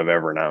one would have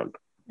ever known.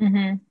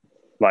 I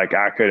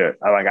could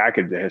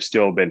have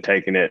still been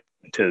taking it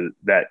to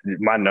that.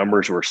 My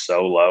numbers were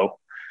so low,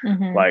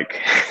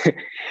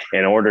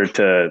 in order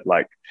to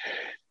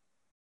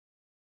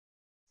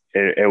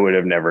it would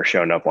have never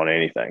shown up on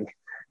anything.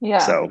 Yeah.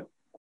 So,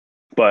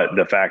 but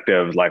the fact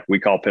of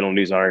we call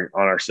penalties on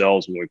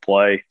ourselves when we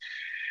play,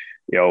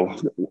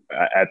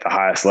 at the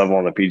highest level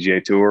on the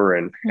PGA Tour.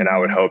 And I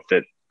would hope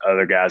that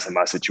other guys in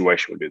my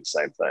situation would do the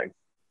same thing.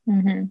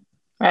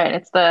 Right.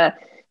 It's the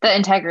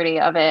integrity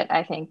of it.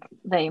 I think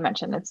that you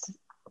mentioned, it's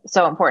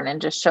so important, and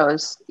just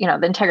shows, the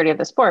integrity of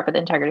the sport, but the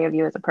integrity of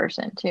you as a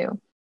person too.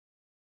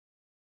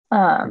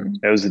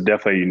 It was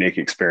definitely a unique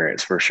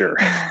experience for sure.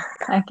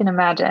 I can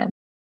imagine.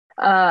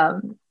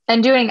 And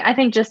I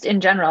think just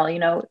in general,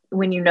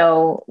 when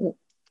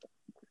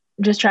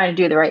just trying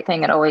to do the right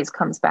thing, it always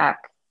comes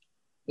back,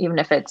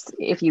 even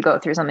if you go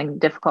through something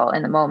difficult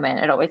in the moment,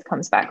 it always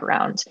comes back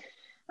around,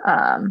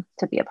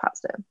 to be a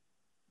positive.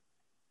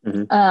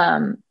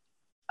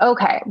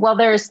 Okay. Well,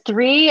 there's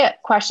 3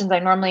 questions I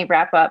normally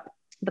wrap up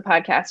the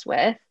podcast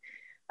with.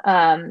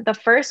 The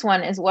first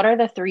one is, what are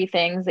the 3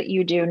 things that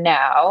you do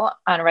now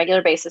on a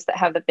regular basis that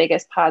have the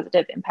biggest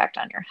positive impact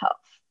on your health?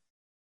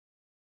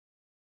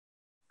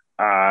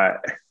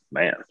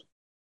 Man,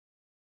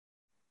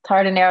 it's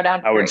hard to narrow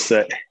down. I would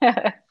say,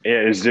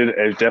 it's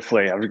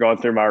definitely, I was going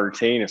through my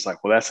routine. It's well,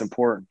 that's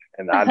important.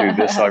 And I do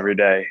this every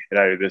day, and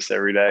I do this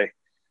every day.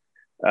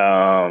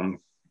 I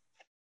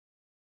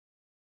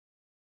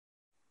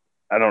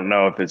don't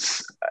know if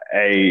it's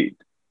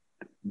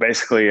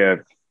basically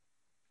a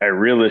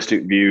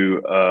realistic view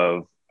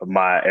of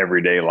my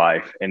everyday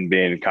life, and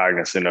being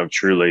cognizant of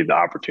truly the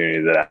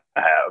opportunity that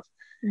I have.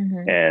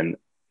 And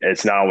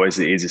it's not always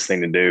the easiest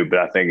thing to do, but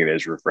I think it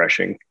is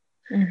refreshing.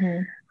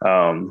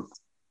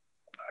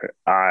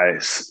 I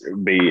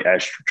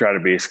try to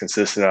be as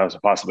consistent as I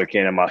possibly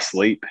can in my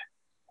sleep,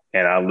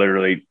 and I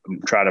literally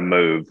try to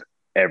move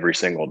every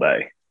single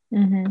day,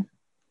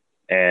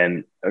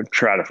 and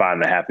try to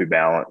find the happy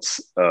balance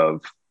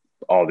of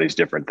all these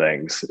different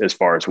things as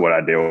far as what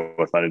I deal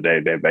with on a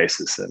day-to-day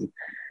basis. And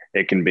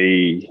it can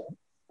be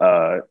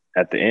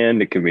at the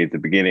end, it can be at the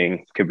beginning,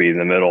 it could be in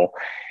the middle,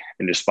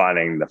 and just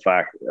finding the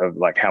fact of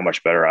how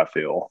much better I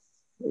feel,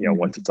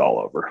 once it's all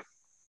over.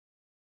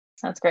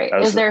 That's great.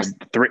 Is there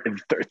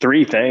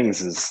 3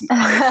 things? Is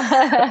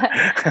I'm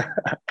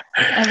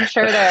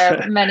sure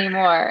there are many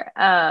more,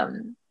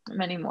 and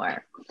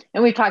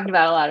we've talked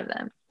about a lot of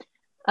them.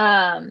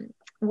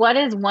 What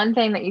is one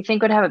thing that you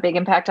think would have a big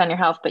impact on your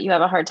health, but you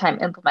have a hard time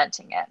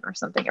implementing it, or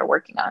something you're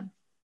working on?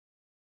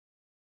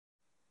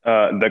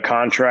 The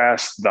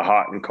contrast, the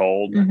hot and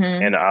cold,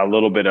 and a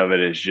little bit of it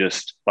is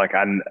just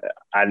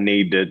I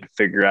need to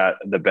figure out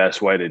the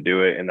best way to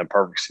do it in the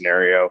perfect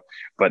scenario.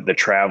 But the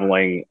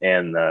traveling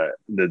and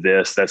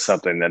that's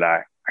something that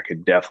I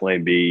could definitely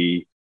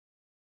be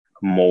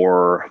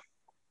more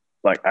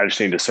like I just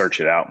need to search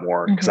it out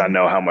more because I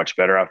know how much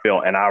better I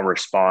feel. And I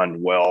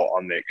respond well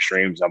on the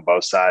extremes on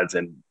both sides,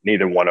 and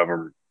neither one of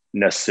them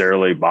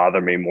necessarily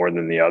bother me more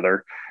than the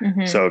other.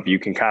 So if you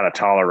can kind of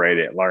tolerate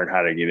it, learn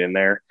how to get in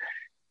there,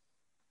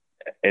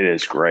 it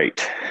is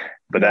great.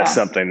 But that's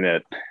something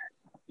that,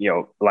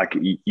 like,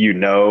 and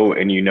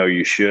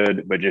you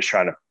should, but just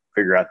trying to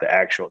figure out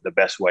the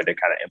best way to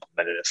kind of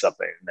implement it as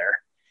something in there.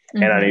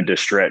 And I need to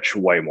stretch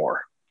way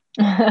more.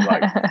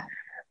 Like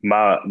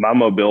my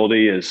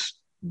mobility is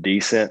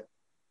decent,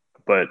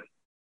 but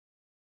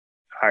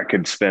I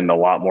could spend a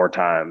lot more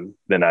time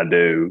than I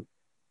do.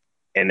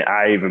 And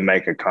I even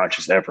make a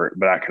conscious effort,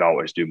 but I can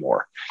always do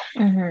more.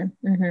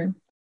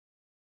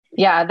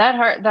 Yeah,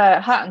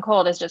 the hot and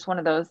cold is just one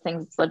of those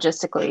things that's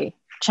logistically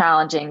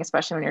challenging,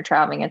 especially when you're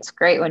traveling. It's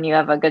great when you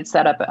have a good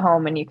setup at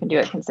home and you can do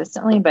it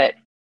consistently, but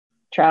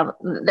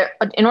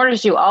in order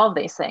to do all of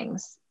these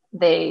things,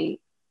 they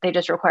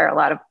just require a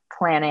lot of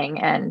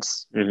planning and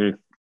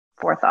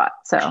forethought.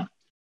 So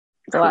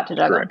it's a lot to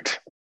juggle.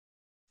 Correct.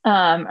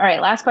 All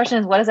right. Last question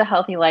is, what does a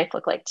healthy life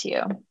look like to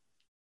you?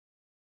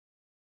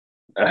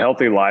 A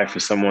healthy life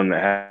is someone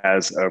that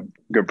has a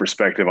good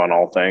perspective on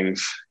all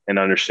things and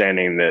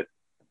understanding that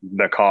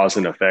the cause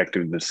and effect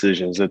of the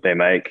decisions that they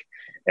make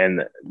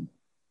and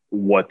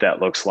what that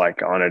looks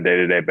like on a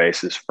day-to-day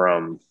basis,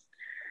 from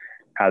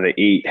how they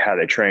eat, how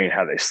they train,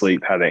 how they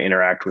sleep, how they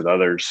interact with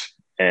others.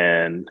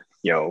 And,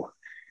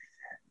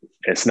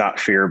 it's not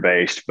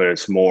fear-based, but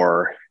it's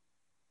more,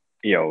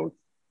 you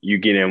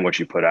get in what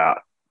you put out,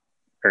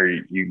 or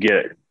you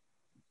get, I'm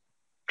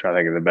trying to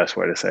think of the best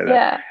way to say that.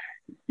 Yeah.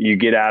 You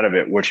get out of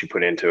it what you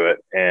put into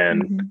it.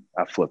 And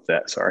I flipped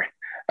that. Sorry.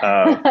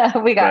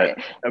 We got it.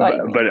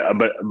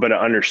 But an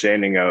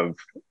understanding of,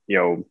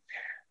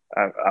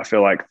 I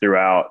feel like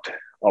throughout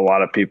a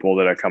lot of people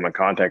that I come in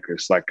contact with,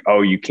 it's like,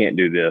 oh, you can't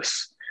do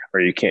this or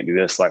you can't do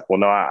this. Like, well,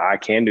 no, I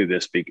can do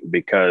this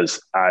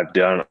because I've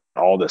done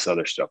all this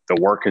other stuff. The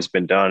work has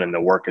been done and the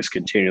work is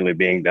continually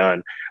being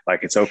done.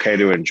 Like, it's okay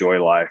to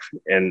enjoy life.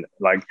 And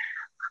like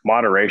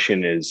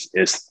moderation is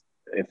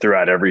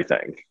throughout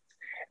everything.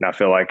 And I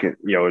feel like,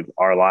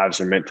 our lives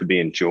are meant to be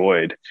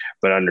enjoyed,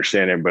 but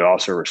understanding, but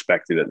also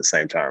respected at the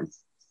same time.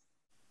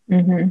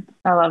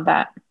 I love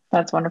that.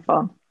 That's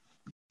wonderful.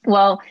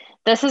 Well,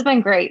 this has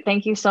been great.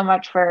 Thank you so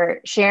much for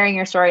sharing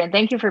your story. And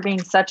thank you for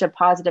being such a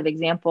positive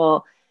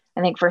example.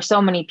 I think for so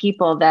many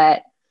people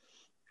that,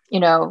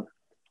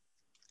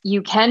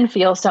 you can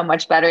feel so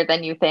much better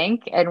than you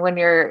think. And when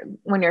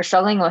you're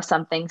struggling with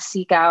something,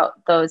 seek out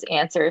those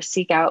answers,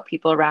 seek out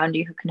people around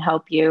you who can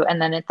help you. And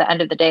then at the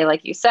end of the day,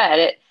 like you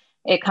said,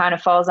 it kind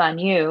of falls on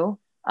you.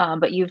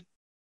 But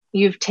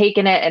you've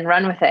taken it and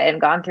run with it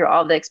and gone through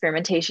all the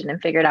experimentation and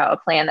figured out a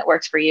plan that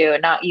works for you,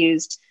 and not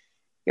used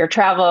your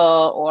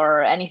travel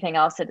or anything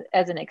else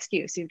as an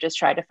excuse. You've just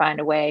tried to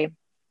find a way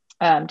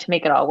to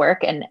make it all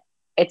work. And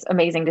it's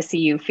amazing to see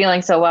you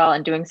feeling so well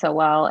and doing so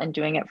well and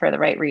doing it for the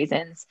right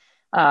reasons,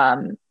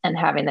 and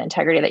having the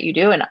integrity that you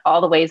do, and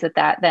all the ways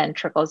that then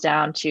trickles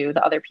down to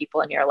the other people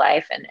in your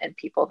life and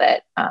people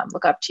that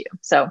look up to you.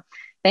 So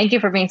thank you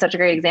for being such a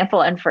great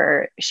example and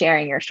for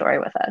sharing your story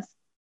with us.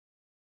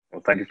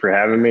 Well, thank you for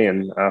having me,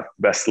 and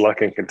best of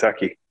luck in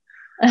Kentucky.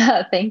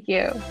 Thank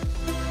you.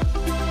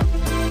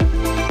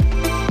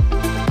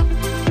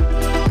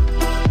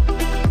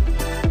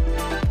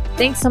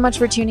 Thanks so much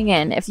for tuning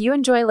in. If you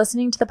enjoy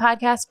listening to the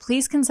podcast,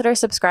 please consider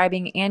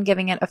subscribing and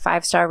giving it a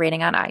 5-star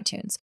rating on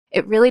iTunes.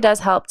 It really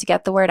does help to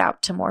get the word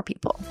out to more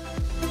people.